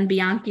coaches, Jen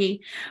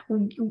Bianchi,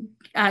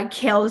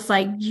 Kale was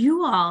like,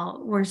 you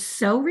all were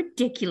so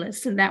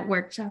ridiculous in that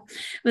workshop.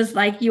 It was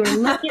like you were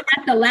looking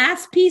at the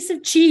last piece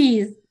of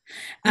cheese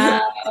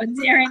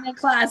during the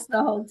class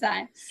the whole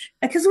time,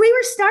 because we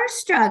were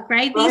starstruck,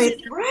 right?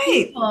 These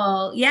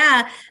people,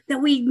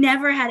 that we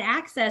never had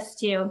access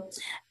to.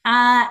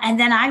 And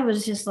then I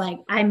was just like,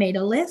 I made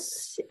a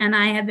list, and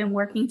I have been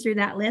working through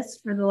that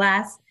list for the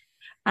last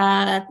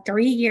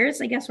 3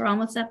 years. I guess we're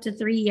almost up to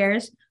 3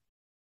 years.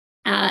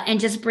 And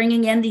just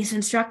bringing in these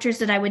instructors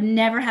that I would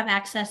never have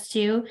access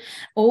to,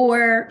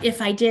 or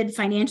if I did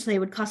financially, it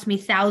would cost me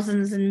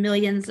thousands and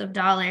millions of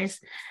dollars.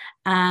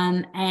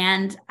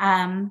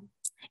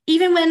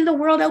 Even when the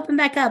world opened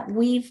back up,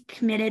 we've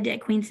committed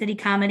at Queen City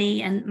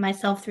Comedy and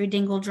myself through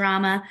Dingle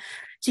Drama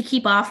to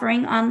keep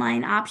offering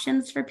online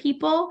options for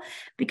people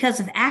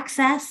because of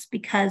access,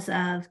 because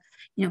of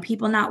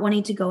people not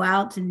wanting to go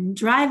out and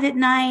drive at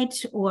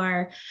night,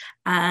 or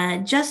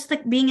just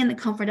being in the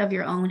comfort of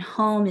your own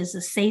home is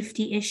a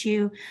safety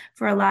issue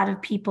for a lot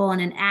of people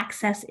and an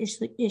access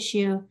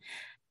issue.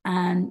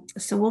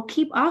 So we'll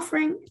keep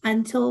offering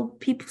until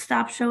people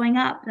stop showing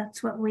up.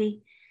 That's what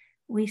we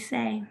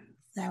say.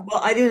 So.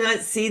 Well, I do not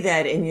see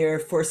that in your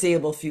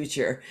foreseeable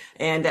future.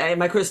 And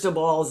my crystal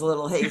ball is a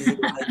little hazy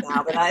right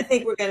now, but I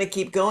think we're going to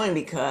keep going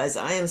because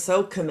I am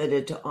so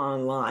committed to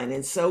online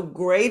and so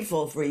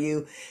grateful for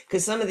you,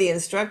 because some of the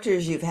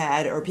instructors you've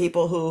had are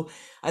people who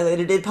I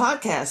later did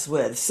podcasts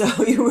with. So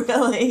you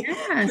really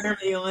turned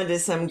me on to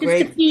some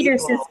great Just a feeder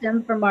people.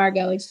 System for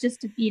Margot. It's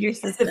just a feeder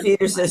system. It's a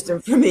feeder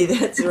system for me.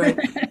 That's right.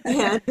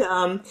 And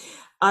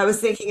I was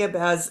thinking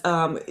about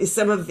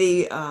some of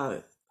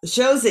the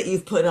shows that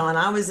you've put on.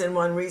 I was in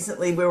one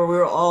recently where we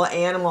were all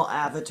animal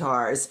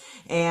avatars,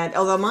 and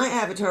although my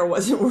avatar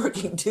wasn't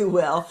working too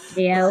well,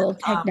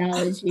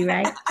 technology,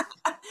 right?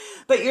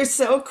 But you're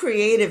so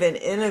creative and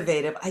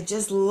innovative. I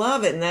just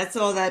love it, and that's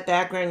all that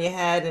background you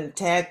had in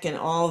tech and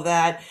all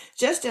that.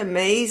 Just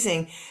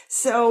amazing.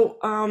 So,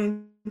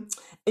 have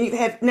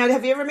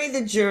you ever made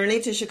the journey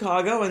to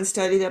Chicago and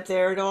studied up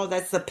there at all?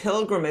 That's the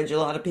pilgrimage a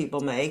lot of people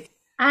make.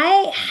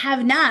 I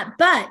have not,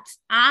 but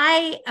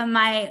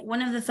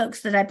one of the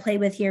folks that I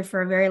played with here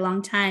for a very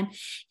long time,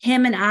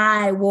 him and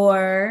I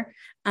were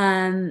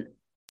in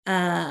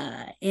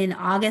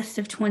August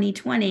of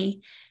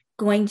 2020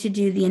 going to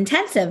do the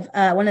intensive,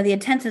 one of the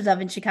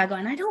intensives in Chicago,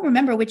 and I don't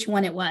remember which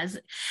one it was.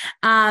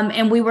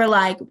 And we were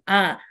like,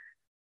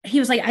 he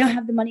was like, I don't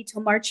have the money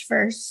till April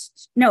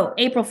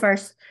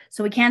 1st.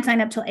 So we can't sign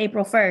up till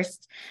April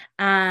 1st.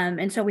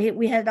 And so we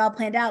had it all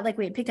planned out. Like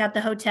we had picked out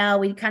the hotel.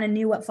 We kind of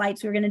knew what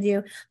flights we were going to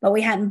do, but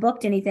we hadn't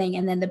booked anything.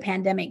 And then the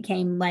pandemic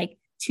came like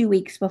 2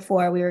 weeks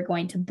before we were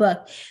going to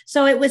book.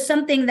 So it was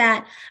something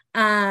that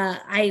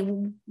I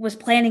was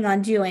planning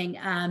on doing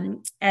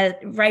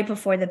right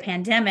before the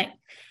pandemic.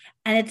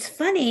 And it's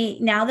funny,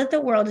 now that the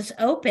world is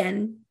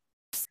open,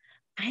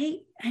 I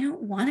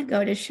don't want to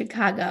go to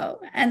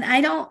Chicago. And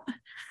I don't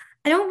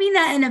mean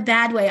that in a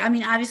bad way. I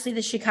mean, obviously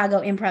the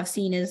Chicago improv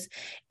scene is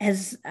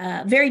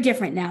very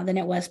different now than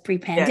it was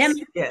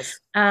pre-pandemic. Yes.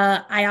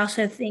 I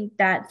also think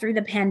that through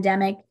the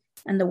pandemic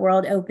and the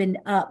world opened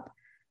up,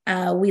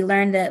 we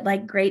learned that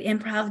like great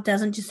improv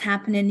doesn't just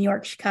happen in New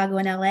York, Chicago,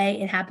 and LA.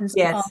 It happens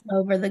all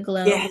over the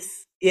globe.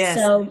 Yes.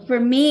 So for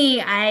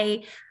me,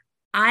 I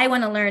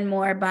want to learn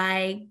more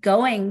by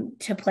going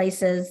to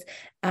places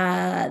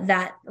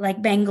that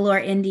like Bangalore,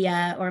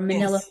 India, or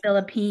Manila,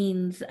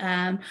 Philippines,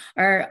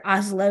 or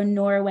Oslo,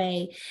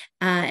 Norway,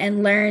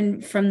 and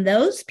learn from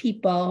those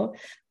people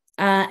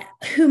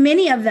who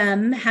many of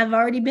them have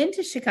already been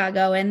to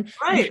Chicago and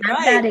have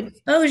that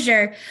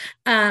exposure.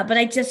 But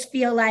I just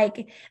feel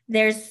like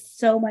there's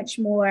so much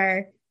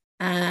more,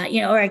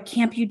 or a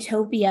Camp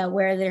Utopia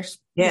where there's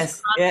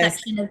this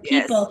cross-section of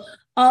people.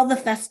 All the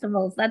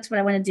festivals. That's what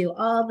I want to do.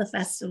 All the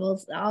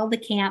festivals, all the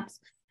camps.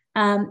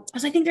 So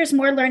I think there's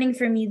more learning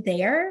for me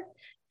there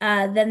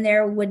than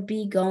there would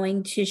be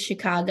going to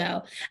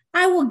Chicago.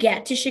 I will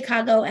get to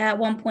Chicago at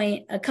one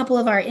point. A couple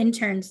of our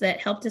interns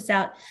that helped us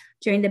out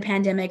during the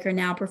pandemic are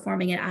now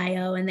performing at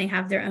IO, and they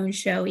have their own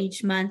show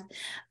each month.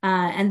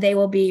 And they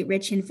will be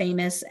rich and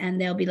famous, and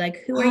they'll be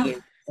like, who are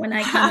you? When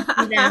I come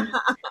to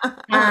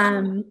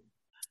them.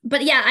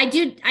 But yeah, I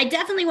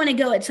definitely want to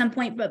go at some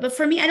point, but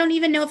for me, I don't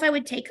even know if I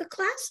would take a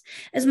class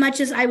as much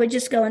as I would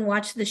just go and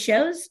watch the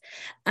shows,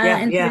 Yeah,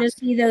 and sort yeah. of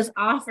see those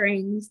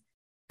offerings.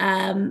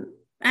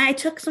 I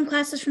took some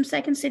classes from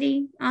Second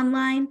City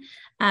online.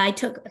 I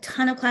took a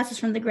ton of classes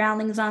from the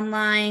Groundlings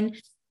online.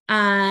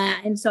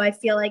 And so I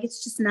feel like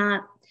it's just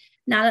not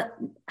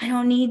I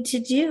don't need to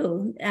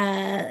do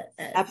that.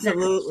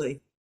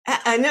 Absolutely.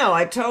 I know,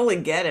 I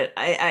totally get it.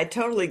 I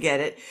totally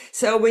get it.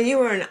 So when you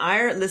were in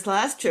Ireland, this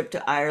last trip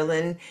to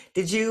Ireland,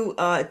 did you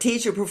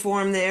teach or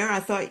perform there? I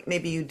thought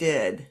maybe you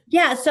did.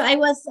 Yeah, so I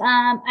was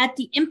at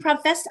the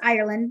Improv Fest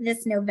Ireland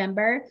this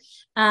November,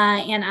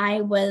 and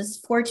I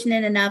was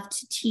fortunate enough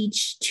to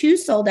teach two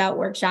sold out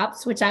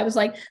workshops, which I was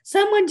like,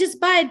 someone just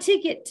buy a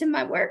ticket to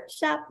my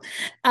workshop,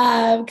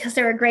 because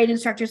there were great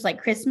instructors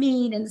like Chris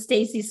Mead and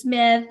Stacy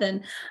Smith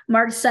and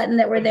Mark Sutton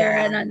that were there,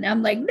 Yeah. and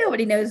I'm like,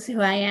 nobody knows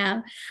who I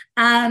am.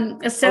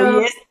 Oh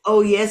So yes.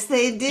 Oh yes,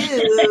 they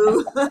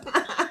do.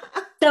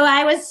 So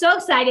I was so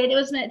excited.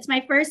 It's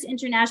my first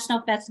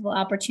international festival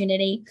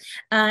opportunity,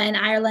 and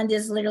Ireland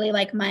is literally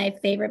like my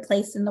favorite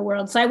place in the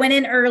world. So I went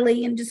in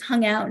early and just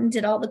hung out and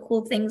did all the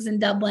cool things in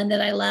Dublin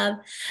that I love.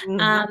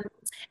 Mhm. Um,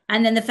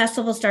 and then the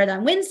festival started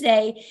on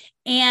Wednesday,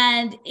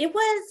 and it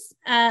was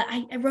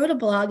I wrote a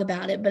blog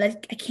about it, but I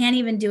can't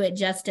even do it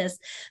justice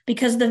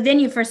because the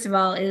venue, first of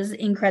all, is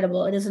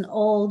incredible. It is an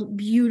old,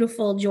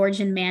 beautiful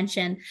Georgian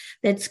mansion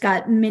that's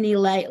got many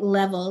light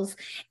levels,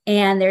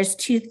 and there's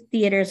two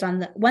theaters on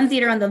the one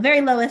theater on the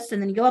very lowest,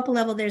 and then you go up a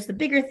level, there's the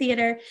bigger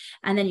theater,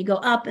 and then you go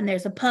up and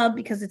there's a pub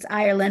because it's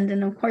Ireland,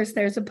 and of course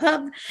there's a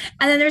pub,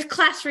 and then there's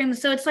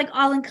classrooms, so it's like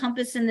all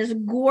encompassed in this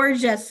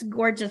gorgeous,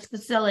 gorgeous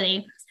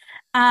facility.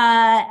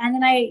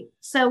 And then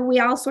so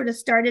we all sort of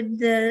started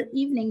the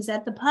evenings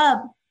at the pub,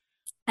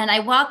 and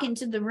I walk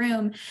into the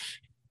room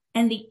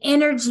and the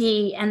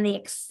energy and the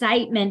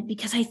excitement,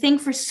 because I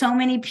think for so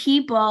many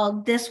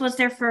people, this was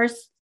their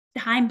first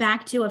time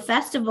back to a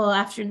festival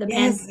after the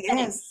Yes, pandemic.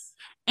 yes.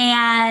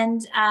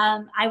 And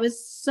I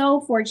was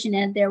so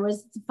fortunate. There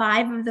was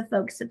five of the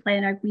folks that play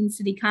in our Queen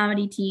City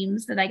comedy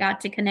teams that I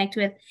got to connect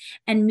with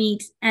and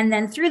meet. And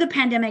then through the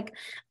pandemic,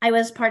 I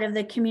was part of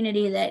the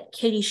community that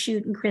Katie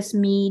Shute and Chris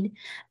Mead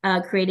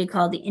created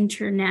called the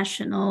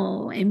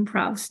International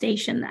Improv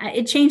Station.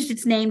 It changed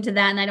its name to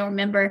that, and I don't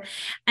remember.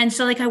 And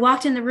so like I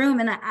walked in the room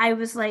and I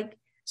was like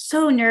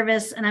so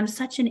nervous, and I'm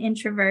such an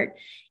introvert.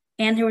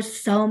 And there were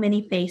so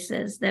many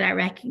faces that I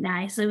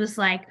recognized. It was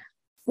like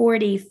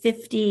 40,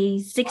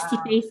 50, 60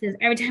 Wow. faces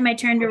every time I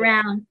turned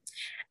around.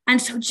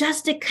 And so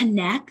just to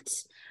connect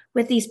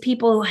with these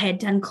people who I had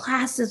done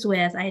classes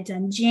with, I had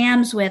done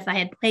jams with, I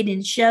had played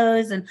in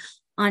shows and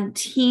on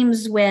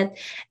teams with,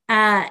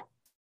 uh,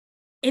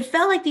 it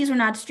felt like these were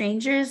not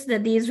strangers,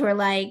 that these were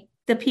like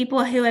the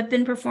people who I've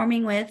been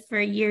performing with for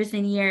years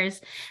and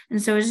years.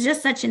 And so it was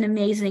just such an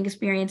amazing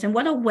experience. And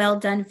what a well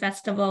done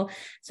festival.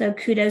 So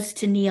kudos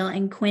to Neil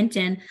and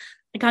Quentin.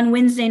 Like on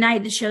Wednesday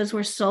night, the shows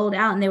were sold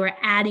out and they were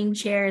adding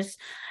chairs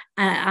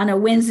on a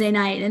Wednesday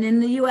night. And in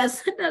the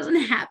US, it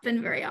doesn't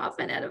happen very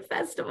often at a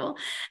festival.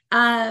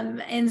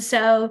 And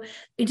so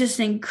it just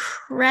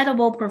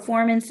incredible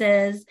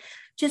performances,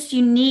 just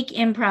unique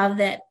improv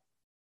that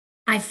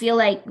I feel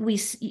like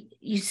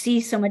you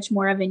see so much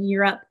more of in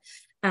Europe.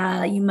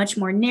 You much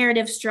more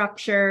narrative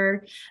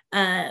structure,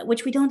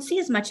 which we don't see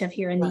as much of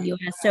here in the Right.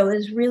 U.S. So it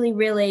was really,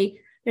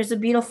 really. There's a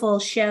beautiful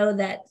show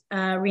that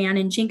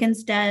Rhiannon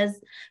Jenkins does,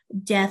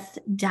 Death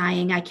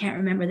Dying. I can't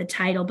remember the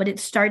title, but it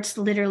starts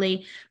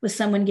literally with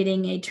someone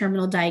getting a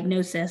terminal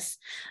diagnosis,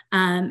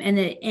 and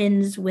it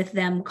ends with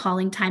them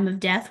calling time of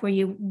death, where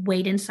you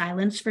wait in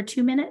silence for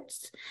 2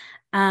 minutes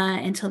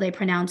until they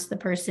pronounce the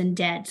person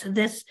dead. So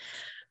this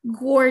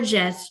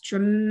gorgeous,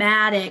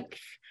 dramatic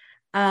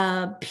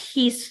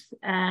piece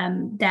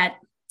that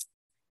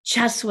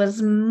just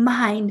was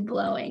mind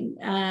blowing.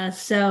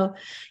 So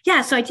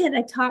yeah, so I did.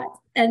 I taught,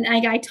 and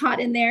I taught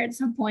in there at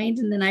some point,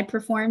 and then I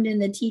performed in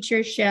the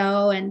teacher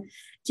show and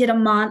did a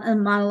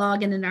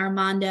monologue and an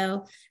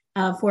Armando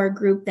for a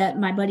group that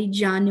my buddy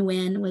John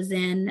Nguyen was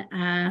in,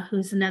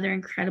 who's another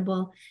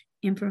incredible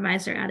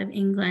improviser out of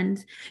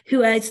England,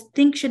 who I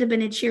think should have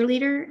been a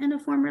cheerleader in a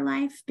former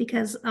life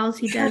because all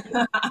he does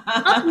is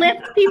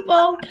uplift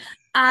people.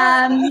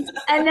 And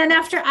then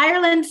after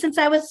Ireland, since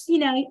I was,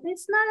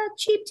 it's not a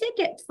cheap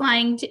ticket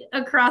flying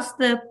across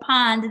the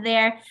pond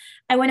there,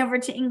 I went over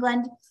to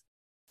England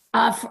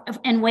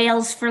and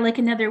Wales for like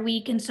another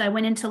week. And so I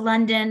went into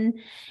London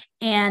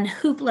and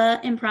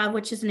Hoopla Improv,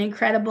 which is an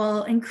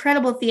incredible,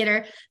 incredible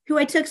theater, who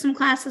I took some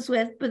classes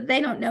with, but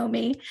they don't know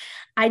me.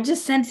 I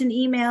just sent an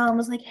email and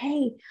was like,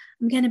 hey,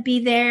 I'm going to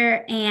be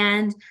there.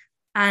 And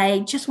I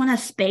just want a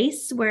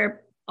space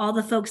where all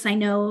the folks I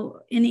know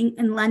in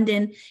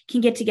London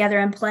can get together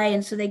and play.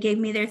 And so they gave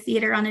me their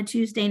theater on a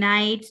Tuesday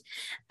night.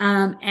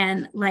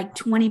 And like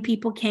 20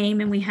 people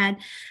came, and we had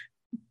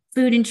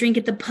food and drink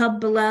at the pub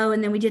below.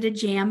 And then we did a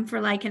jam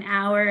for like an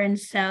hour. And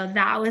so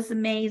that was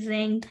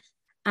amazing.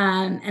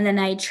 And then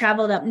I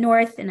traveled up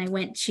north and I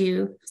went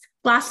to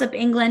Glossop,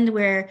 England,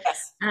 where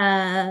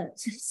Yes.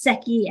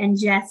 Seki and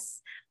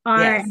Jess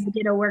art. Yes. I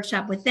did a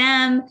workshop with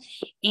them.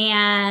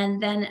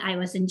 And then I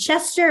was in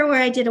Chester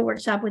where I did a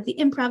workshop with the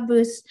Improv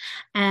Boost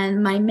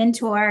and my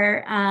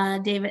mentor,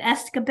 David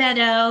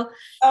Escobedo.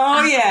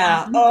 Oh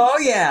yeah. Um, Oh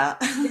yeah.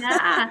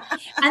 yeah.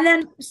 And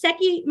then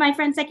Seki, my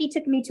friend Seki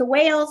took me to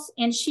Wales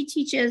and she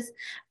teaches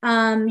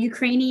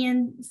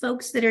Ukrainian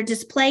folks that are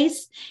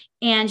displaced.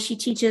 And she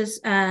teaches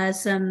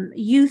some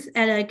youth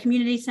at a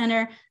community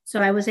center.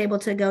 So I was able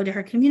to go to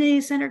her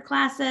community center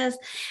classes.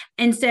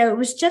 And so it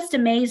was just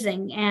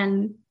amazing.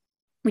 And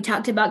we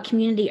talked about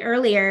community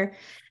earlier.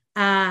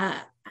 Uh,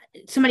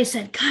 Somebody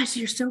said, gosh,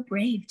 you're so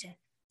brave to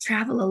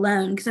travel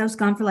alone because I was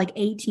gone for like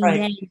 18 Right.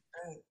 days.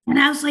 And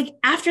I was like,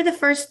 after the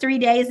first 3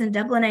 days in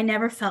Dublin, I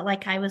never felt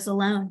like I was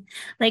alone.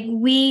 Like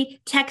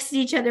we texted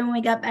each other when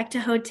we got back to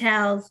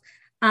hotels.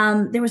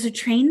 There was a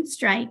train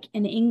strike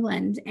in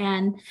England,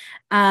 and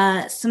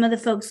some of the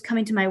folks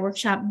coming to my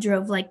workshop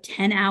drove like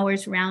 10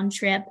 hours round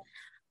trip.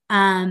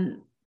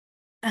 Um,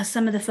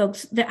 some of the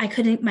folks that I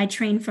couldn't, my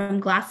train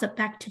from Glossop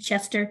back to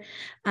Chester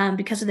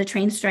because of the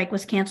train strike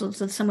was canceled.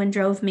 So someone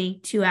drove me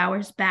 2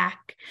 hours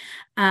back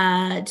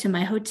to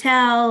my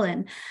hotel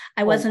and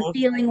I wasn't Oh,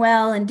 feeling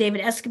well. And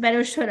David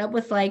Escobedo showed up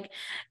with like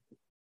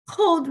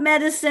cold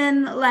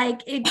medicine.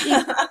 Like it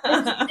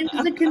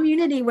was a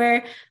community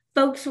where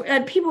folks,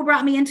 people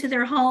brought me into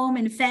their home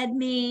and fed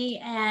me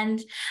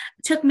and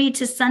took me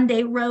to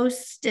Sunday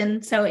roast.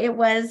 And so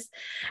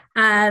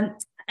um,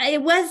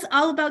 it was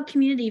all about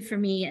community for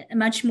me,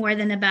 much more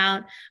than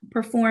about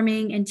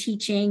performing and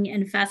teaching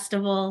and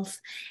festivals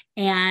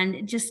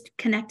and just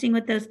connecting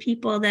with those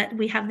people that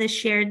we have this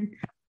shared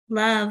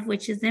love,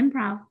 which is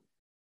improv.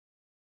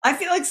 I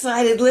feel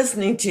excited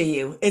listening to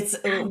you. It's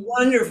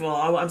wonderful.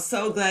 I'm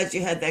so glad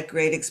you had that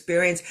great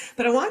experience.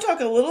 But I want to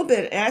talk a little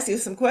bit, ask you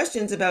some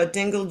questions about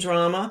Dingle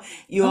Drama.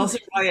 You Oh, also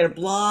write a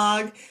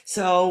blog.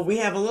 So we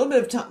have a little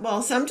bit of time,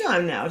 well, some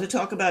time now to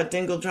talk about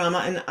Dingle Drama.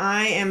 And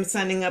I am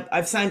signing up,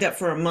 I've signed up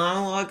for a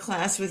monologue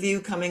class with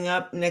you coming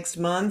up next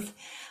month.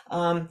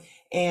 So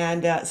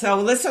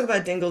let's talk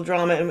about Dingle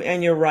Drama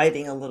and your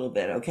writing a little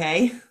bit,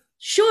 okay?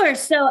 sure.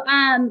 So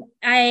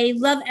I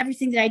love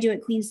everything that I do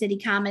at Queen City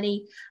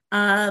Comedy.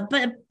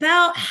 But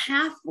about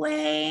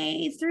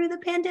halfway through the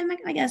pandemic,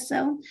 I guess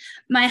so,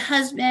 my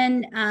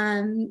husband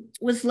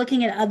was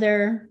looking at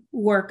other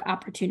work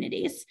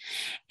opportunities.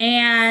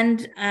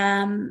 And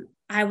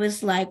I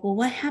was like, well,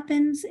 what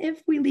happens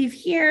if we leave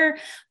here?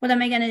 What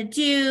am I going to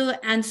do?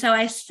 And so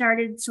I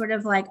started sort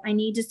of like, I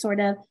need to sort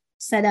of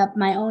set up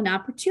my own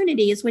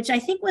opportunities, which I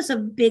think was a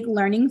big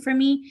learning for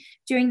me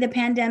during the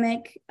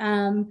pandemic.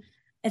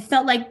 It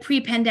felt like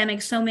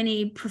pre-pandemic, so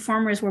many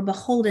performers were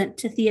beholden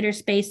to theater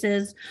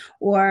spaces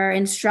or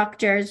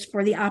instructors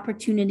for the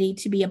opportunity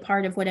to be a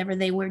part of whatever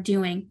they were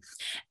doing.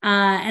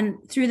 And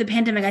through the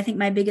pandemic, I think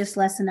my biggest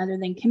lesson other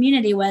than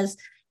community was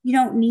you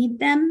don't need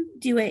them,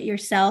 do it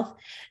yourself.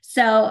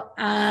 So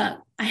I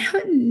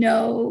don't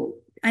know,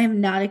 I am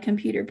not a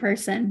computer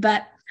person,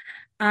 but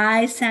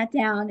I sat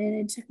down and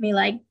it took me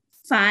like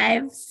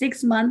 5,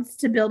 6 months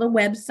to build a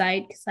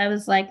website because I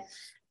was like,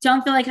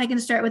 don't feel like I can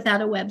start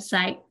without a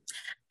website.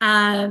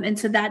 And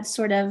so that's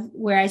sort of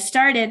where I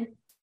started.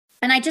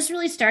 And I just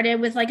really started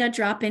with like a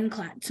drop-in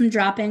class, some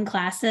drop-in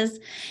classes.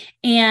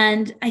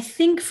 And I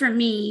think for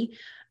me,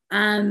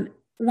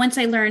 once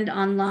I learned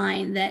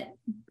online that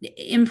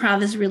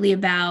improv is really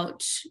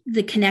about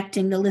the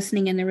connecting, the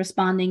listening, and the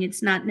responding,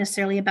 it's not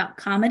necessarily about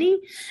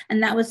comedy.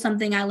 And that was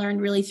something I learned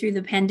really through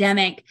the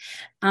pandemic.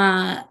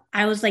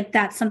 I was like,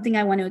 that's something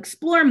I want to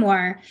explore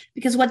more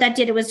because what that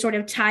did, it was sort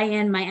of tie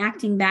in my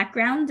acting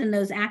background and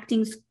those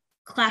acting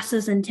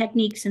classes and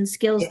techniques and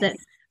skills that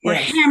Yes. were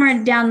Yes.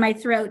 hammered down my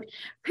throat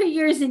for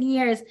years and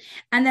years.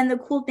 And then the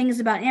cool things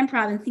about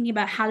improv and thinking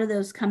about how do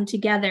those come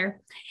together.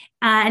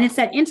 And it's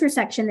that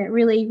intersection that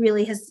really,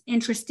 really has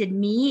interested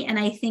me. And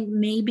I think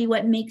maybe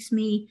what makes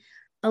me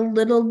a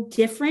little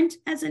different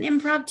as an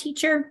improv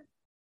teacher.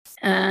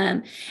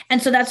 And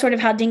so that's sort of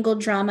how Dingle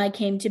Drama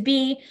came to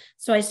be.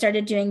 So I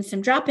started doing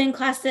some drop-in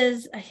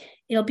classes.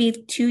 It'll be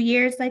 2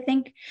 years, I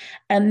think,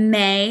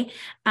 May.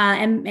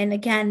 And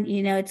again,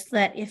 you know, it's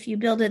that if you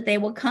build it, they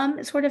will come.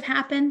 It sort of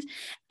happened.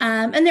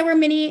 And there were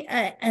many,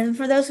 and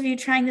for those of you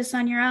trying this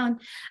on your own,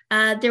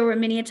 there were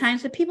many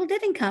times that people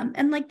didn't come.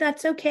 And like,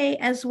 that's okay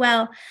as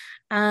well.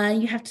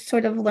 You have to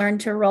sort of learn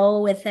to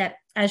roll with it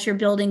as you're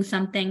building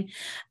something.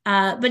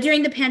 But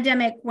during the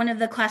pandemic, one of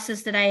the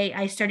classes that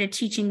I started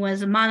teaching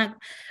was an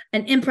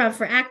improv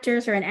for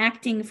actors or an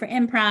acting for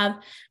improv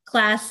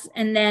class.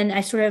 And then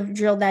I sort of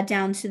drilled that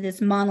down to this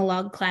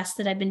monologue class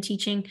that I've been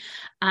teaching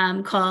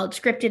called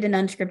Scripted and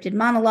Unscripted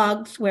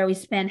Monologues, where we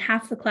spend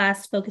half the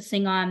class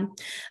focusing on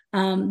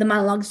the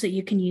monologues that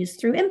you can use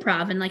through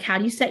improv and like how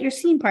do you set your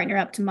scene partner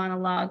up to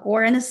monologue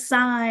or an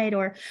aside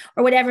or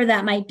whatever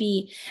that might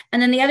be.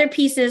 And then the other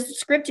piece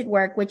is scripted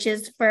work, which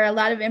is for a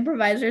lot of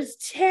improvisers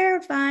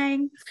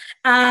terrifying,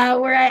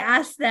 where I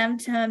ask them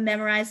to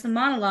memorize the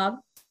monologue.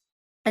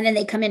 And then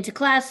they come into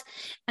class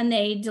and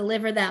they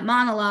deliver that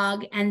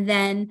monologue. And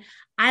then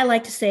I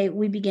like to say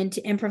we begin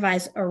to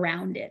improvise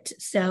around it.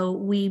 So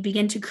we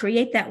begin to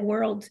create that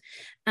world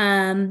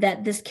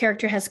that this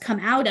character has come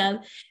out of,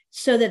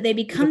 so that they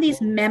become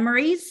these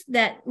memories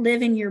that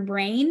live in your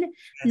brain, Yes.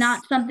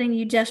 not something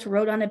you just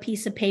wrote on a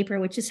piece of paper,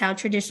 which is how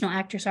traditional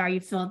actors are. You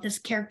fill out this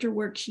character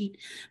worksheet.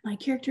 My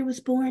character was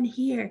born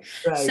here.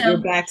 Right, So your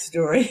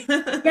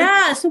backstory.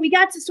 yeah, so we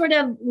got to sort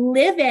of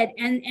live it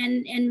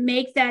and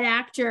make that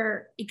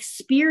actor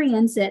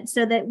experience it,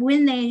 so that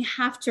when they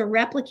have to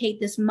replicate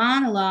this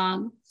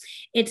monologue,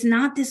 it's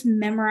not this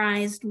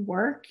memorized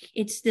work,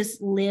 it's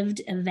this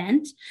lived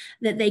event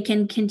that they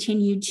can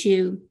continue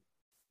to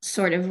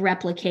sort of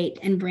replicate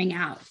and bring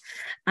out.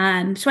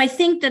 So I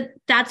think that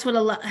that's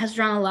what has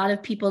drawn a lot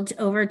of people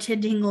over to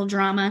Dingle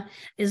Drama,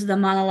 is the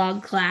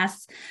monologue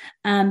class,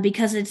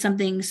 because it's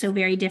something so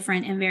very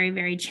different and very,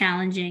 very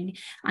challenging.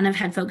 And I've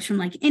had folks from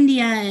like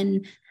India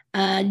and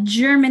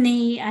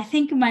Germany. I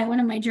think one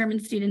of my German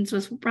students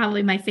was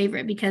probably my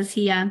favorite, because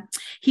he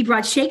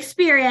brought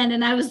Shakespeare in,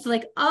 and I was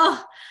like,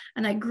 oh.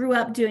 And I grew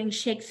up doing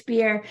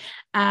Shakespeare,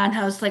 and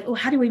I was like, oh,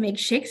 how do we make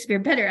Shakespeare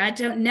better? I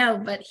don't know,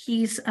 but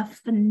he's a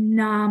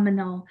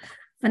phenomenal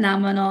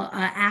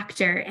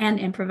actor and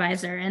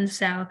improviser. And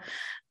so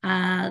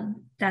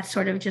that's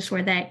sort of just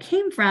where that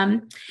came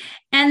from.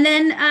 And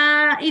then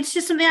it's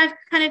just something I've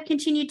kind of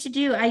continued to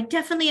do. I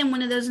definitely am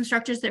one of those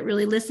instructors that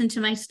really listen to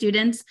my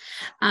students,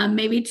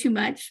 maybe too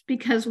much,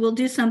 because we'll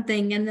do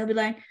something and they'll be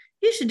like,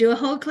 you should do a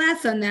whole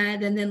class on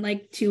that. And then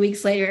like 2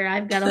 weeks later,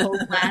 I've got a whole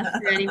class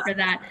ready for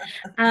that.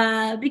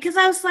 Because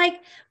I was like,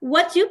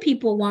 what do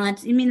people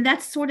want? I mean,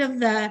 that's sort of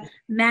the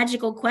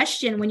magical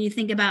question when you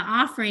think about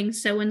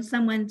offerings. So when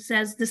someone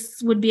says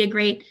this would be a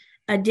great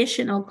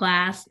additional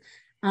class,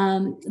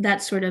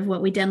 that's sort of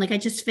what we done. Like I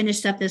just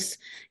finished up this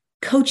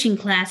coaching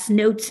class,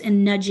 notes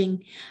and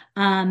nudging.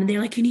 They're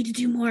like, you need to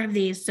do more of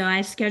these. So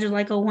I scheduled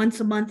like a once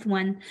a month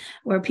one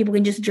where people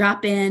can just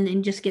drop in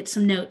and just get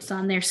some notes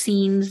on their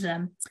scenes.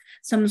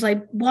 Someone's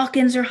like,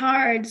 walk-ins are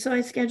hard. So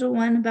I scheduled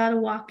one about a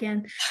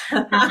walk-in.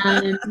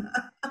 But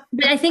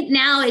I think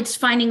now it's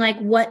finding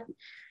the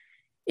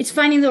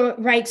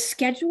right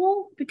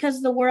schedule,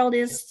 because the world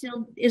is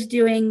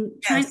doing,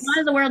 a lot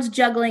of the world's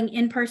juggling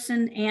in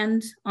person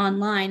and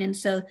online. And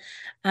so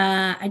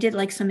I did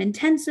like some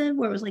intensive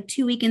where it was like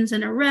 2 weekends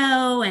in a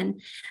row.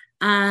 And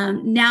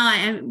now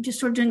I'm just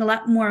sort of doing a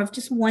lot more of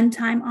just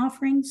one-time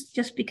offerings,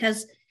 just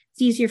because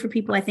it's easier for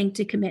people, I think,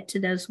 to commit to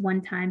those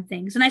one-time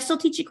things. And I still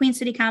teach at Queen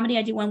City Comedy.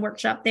 I do one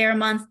workshop there a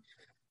month,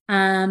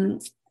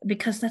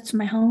 because that's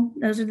my home.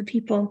 Those are the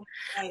people.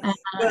 Right.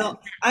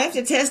 Well, I have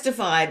to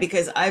testify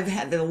because I've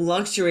had the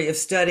luxury of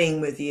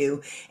studying with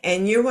you,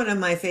 and you're one of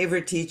my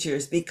favorite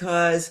teachers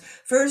because,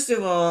 first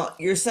of all,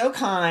 you're so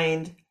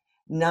kind,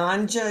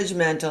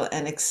 non-judgmental,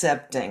 and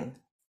accepting.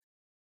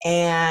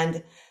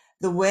 And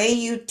the way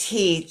you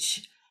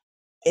teach,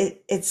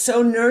 it's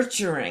so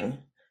nurturing.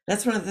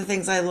 That's one of the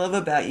things I love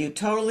about you,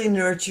 totally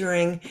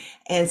nurturing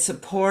and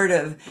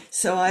supportive.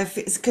 So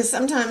because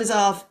sometimes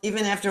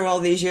even after all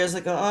these years, I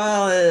go,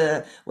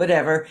 oh,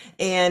 whatever.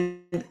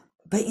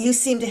 But you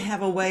seem to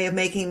have a way of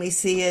making me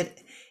see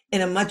it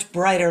in a much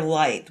brighter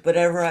light,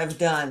 whatever I've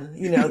done,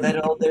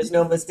 there's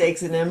no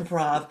mistakes in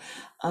improv.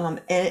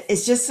 And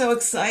it's just so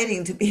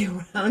exciting to be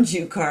around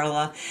you,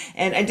 Carla.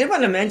 And I did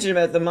want to mention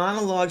about the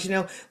monologues.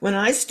 When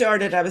I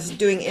started, I was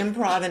doing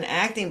improv and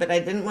acting, but I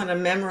didn't want to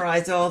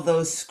memorize all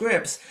those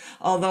scripts.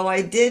 Although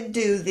I did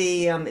do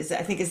I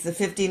think it's the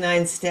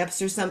 59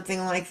 steps or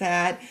something like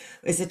that.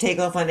 It's a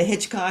takeoff on a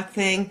Hitchcock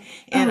thing.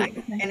 And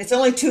and it's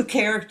only 2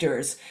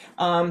 characters.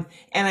 And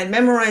I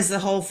memorized the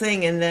whole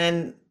thing and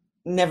then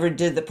never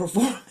did the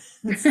performance.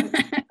 That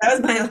was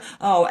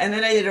and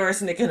then I did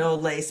Arsenic and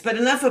Old Lace. But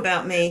enough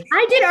about me.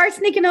 I did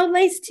Arsenic and Old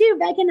Lace too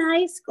back in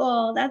high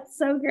school. That's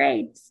so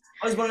great.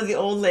 I was one of the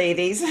old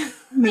ladies.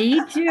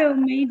 Me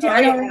too.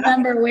 I don't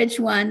remember which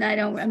one.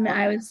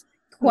 I was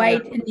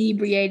quite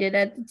inebriated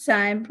at the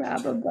time,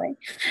 probably.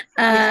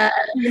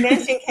 You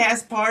mentioned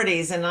cast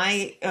parties, and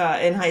I,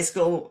 in high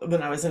school,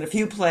 when I was in a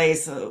few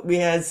plays, we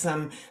had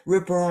some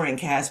rip-roaring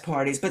cast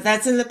parties, but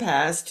that's in the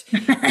past.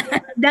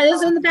 That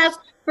is in the past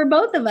for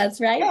both of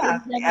us, right? Yeah,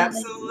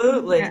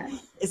 absolutely. Yeah.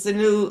 It's a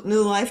new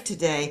life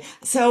today.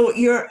 So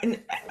you're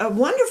a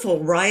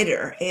wonderful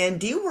writer, and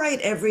do you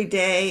write every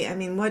day? I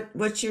mean,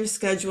 what's your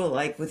schedule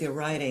like with your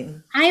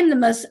writing? I am the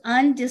most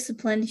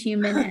undisciplined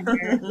human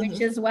ever,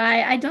 which is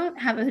why I don't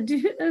have a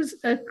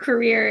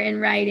career in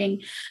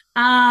writing.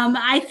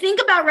 I think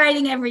about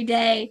writing every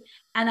day,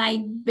 and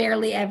I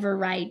barely ever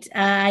write.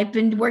 I've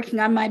been working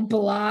on my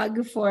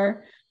blog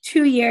for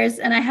 2 years,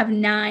 and I have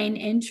 9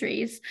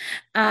 entries.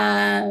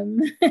 So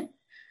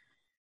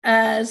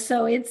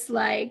it's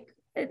like,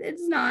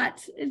 it's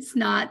not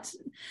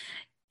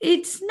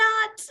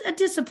a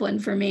discipline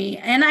for me.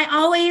 And I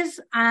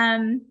always, how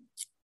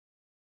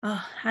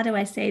do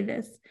I say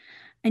this?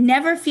 I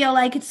never feel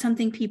like it's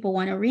something people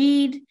want to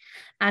read.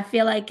 I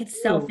feel like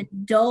it's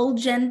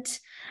self-indulgent.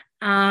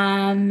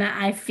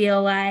 I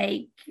feel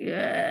like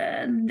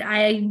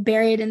I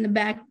bury it in the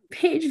back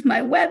page of my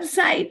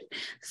website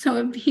so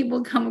when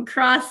people come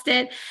across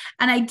it.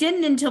 And I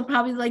didn't until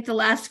probably like the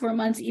last 4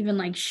 months even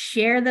like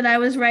share that I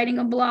was writing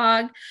a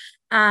blog.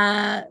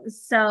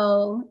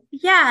 So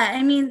yeah,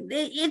 I mean,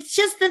 it's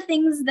just the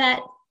things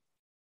that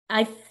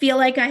I feel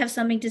like I have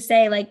something to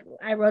say. Like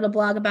I wrote a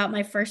blog about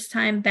my first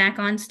time back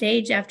on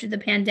stage after the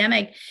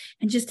pandemic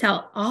and just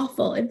how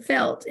awful it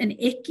felt and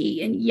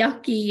icky and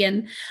yucky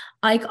and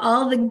like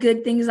all the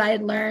good things I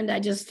had learned, I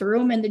just threw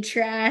them in the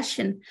trash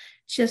and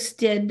just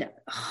did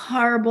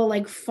horrible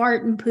like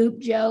fart and poop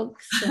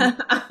jokes. And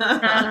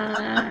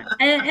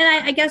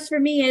I guess for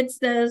me, it's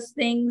those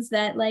things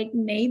that like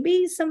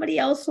maybe somebody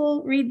else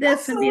will read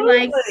this and be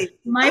like, Absolutely.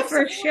 my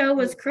first show Absolutely.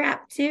 was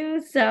crap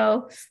too.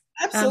 So,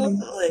 um,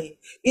 Absolutely.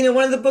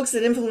 One of the books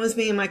that influenced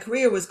me in my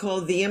career was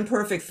called The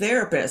Imperfect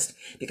Therapist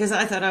because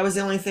I thought I was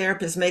the only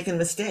therapist making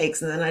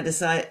mistakes. And then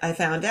I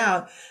found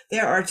out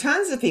there are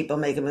tons of people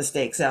making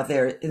mistakes out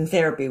there in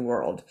therapy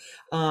world.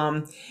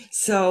 And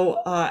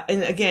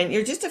again,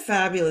 you're just a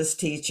fabulous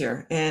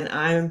teacher and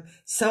I'm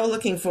so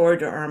looking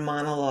forward to our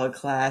monologue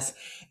class.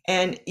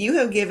 And you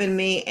have given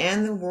me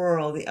and the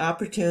world the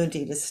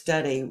opportunity to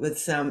study with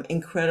some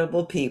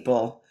incredible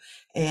people.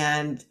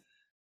 And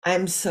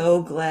I'm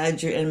so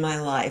glad you're in my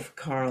life,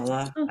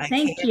 Carla. oh,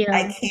 thank you.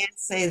 I can't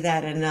say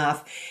that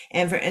enough.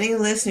 And for any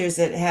listeners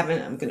that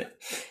haven't,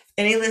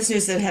 any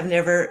listeners that have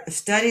never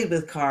studied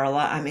with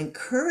Carla, I'm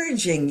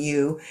encouraging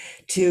you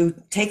to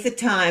take the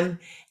time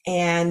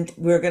and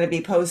we're going to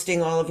be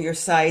posting all of your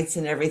sites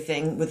and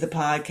everything with the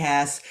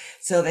podcast.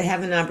 So they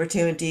have an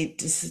opportunity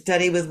to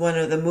study with one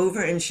of the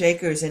mover and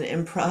shakers in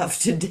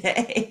improv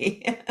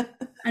today.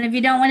 And if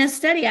you don't want to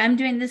study, I'm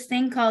doing this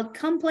thing called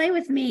Come Play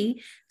With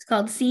Me. It's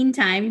called Scene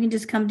Time. You can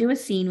just come do a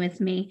scene with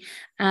me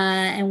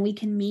and we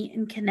can meet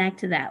and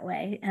connect that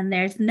way. And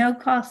there's no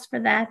cost for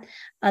that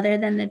other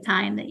than the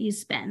time that you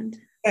spend.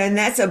 And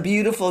that's a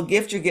beautiful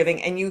gift you're giving.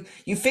 And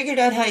you figured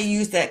out how to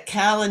use that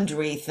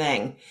Calendly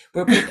thing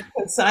where people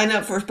can sign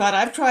up for a spot.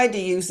 I've tried to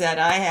use that.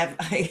 I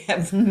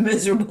have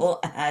miserable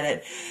at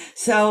it.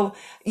 So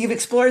you've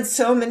explored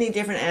so many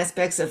different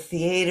aspects of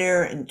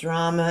theater and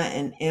drama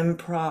and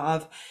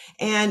improv.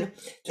 And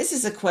this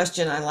is a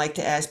question I like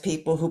to ask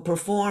people who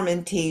perform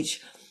and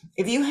teach.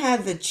 If you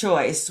had the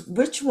choice,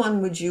 which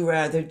one would you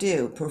rather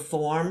do,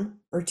 perform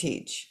or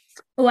teach?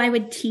 Oh, I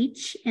would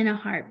teach in a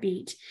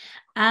heartbeat.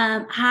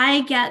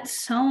 I get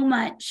so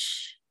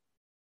much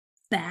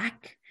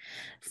back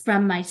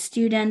from my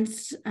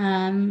students.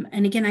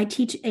 And again, I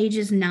teach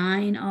ages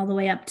 9 all the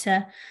way up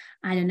to,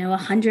 I don't know,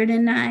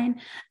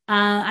 109.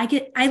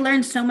 I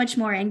learn so much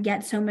more and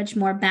get so much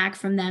more back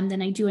from them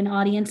than I do an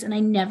audience. And I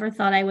never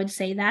thought I would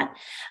say that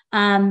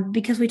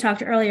because we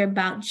talked earlier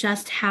about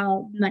just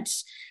how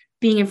much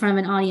being in front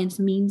of an audience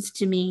means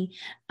to me.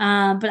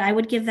 But I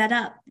would give that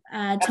up. To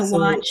Absolutely.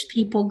 watch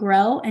people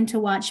grow and to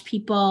watch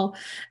people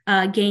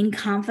gain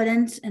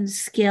confidence and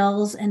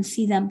skills and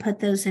see them put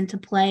those into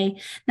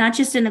play, not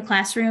just in a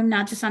classroom,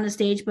 not just on a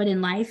stage, but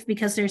in life,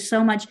 because there's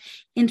so much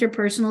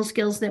interpersonal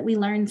skills that we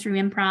learn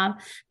through improv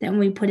that when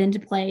we put into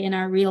play in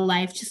our real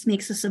life just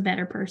makes us a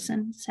better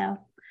person. So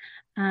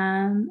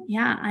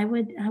yeah, I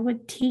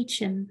would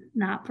teach and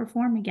not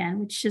perform again,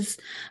 which is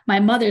my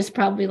mother's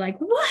probably like,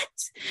 what?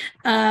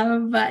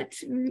 But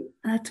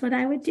that's what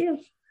I would do.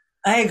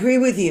 I agree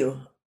with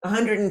you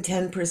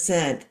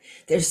 110%.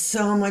 There's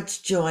so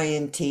much joy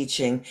in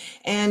teaching.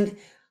 And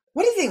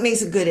what do you think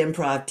makes a good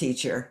improv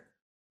teacher?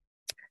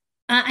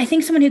 I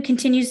think someone who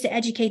continues to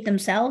educate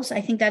themselves.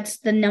 I think that's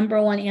the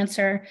number one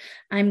answer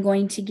I'm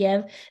going to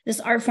give. This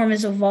art form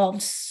has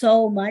evolved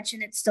so much,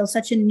 and it's still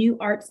such a new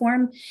art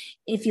form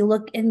if you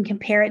look and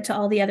compare it to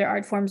all the other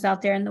art forms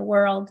out there in the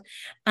world.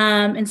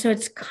 And so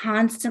it's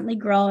constantly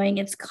growing,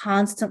 it's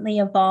constantly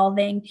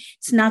evolving.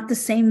 It's not the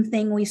same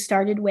thing we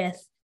started with.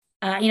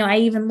 I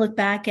even look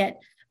back at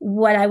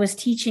what I was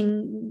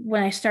teaching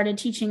when I started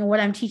teaching and what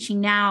I'm teaching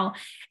now.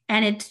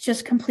 And it's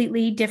just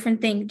completely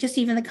different thing. Just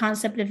even the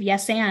concept of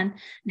yes and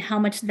how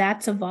much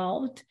that's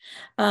evolved.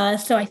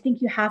 So I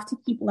think you have to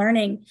keep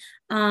learning.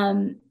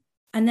 And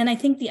then I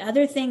think the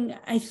other thing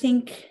I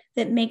think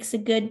that makes a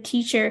good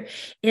teacher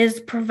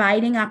is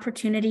providing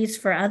opportunities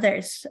for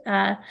others.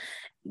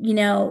 You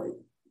know,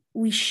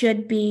 we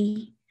should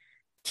be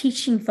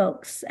teaching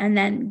folks and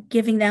then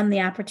giving them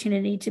the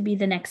opportunity to be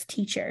the next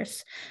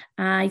teachers.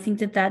 I think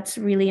that that's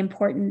really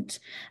important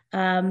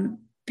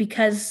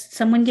because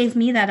someone gave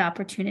me that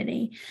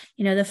opportunity.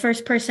 The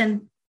first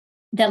person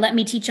that let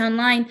me teach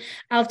online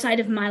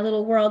outside of my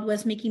little world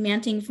was Mickey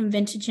Manting from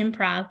Vintage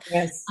Improv.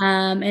 Yes.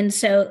 And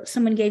so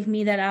someone gave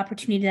me that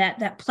opportunity,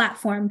 that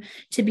platform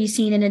to be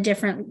seen in a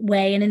different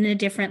way and in a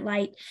different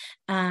light.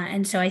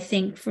 And so I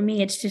think for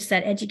me, it's just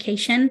that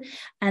education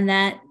and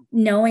that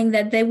knowing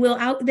that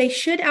they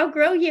should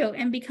outgrow you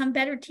and become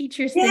better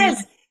teachers than you,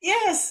 Yes.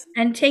 Yes.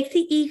 and take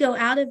the ego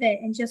out of it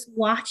and just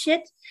watch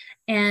it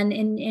and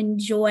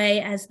enjoy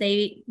as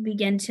they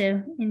begin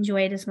to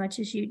enjoy it as much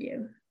as you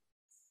do.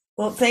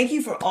 Well, thank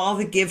you for all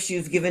the gifts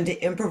you've given to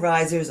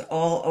improvisers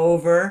all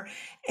over.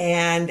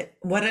 And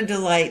what a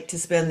delight to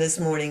spend this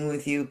morning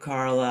with you,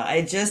 Carla.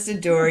 I just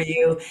adore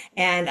you.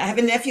 And I have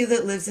a nephew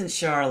that lives in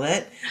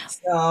Charlotte.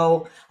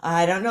 So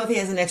I don't know if he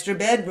has an extra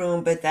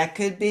bedroom, but that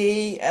could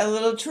be a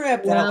little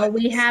trip. Well,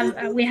 we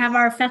have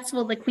our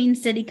festival, the Queen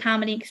City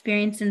Comedy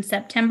Experience in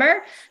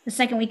September, the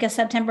second week of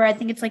September. I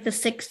think it's like the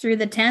 6th through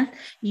the 10th.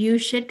 You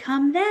should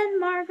come then,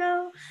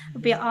 Margot.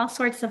 There'll be all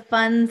sorts of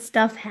fun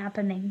stuff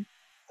happening.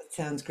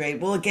 Sounds great.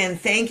 Well, again,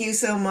 thank you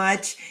so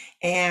much.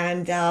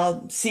 And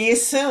I'll see you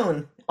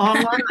soon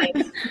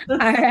online. All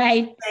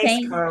right.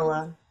 Thanks,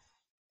 Carla.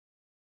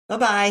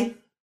 Bye-bye.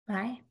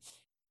 Bye.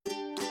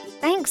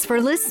 Thanks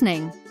for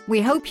listening.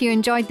 We hope you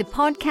enjoyed the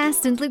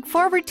podcast and look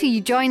forward to you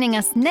joining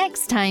us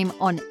next time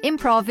on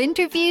Improv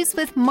Interviews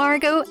with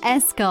Margot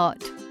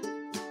Escott.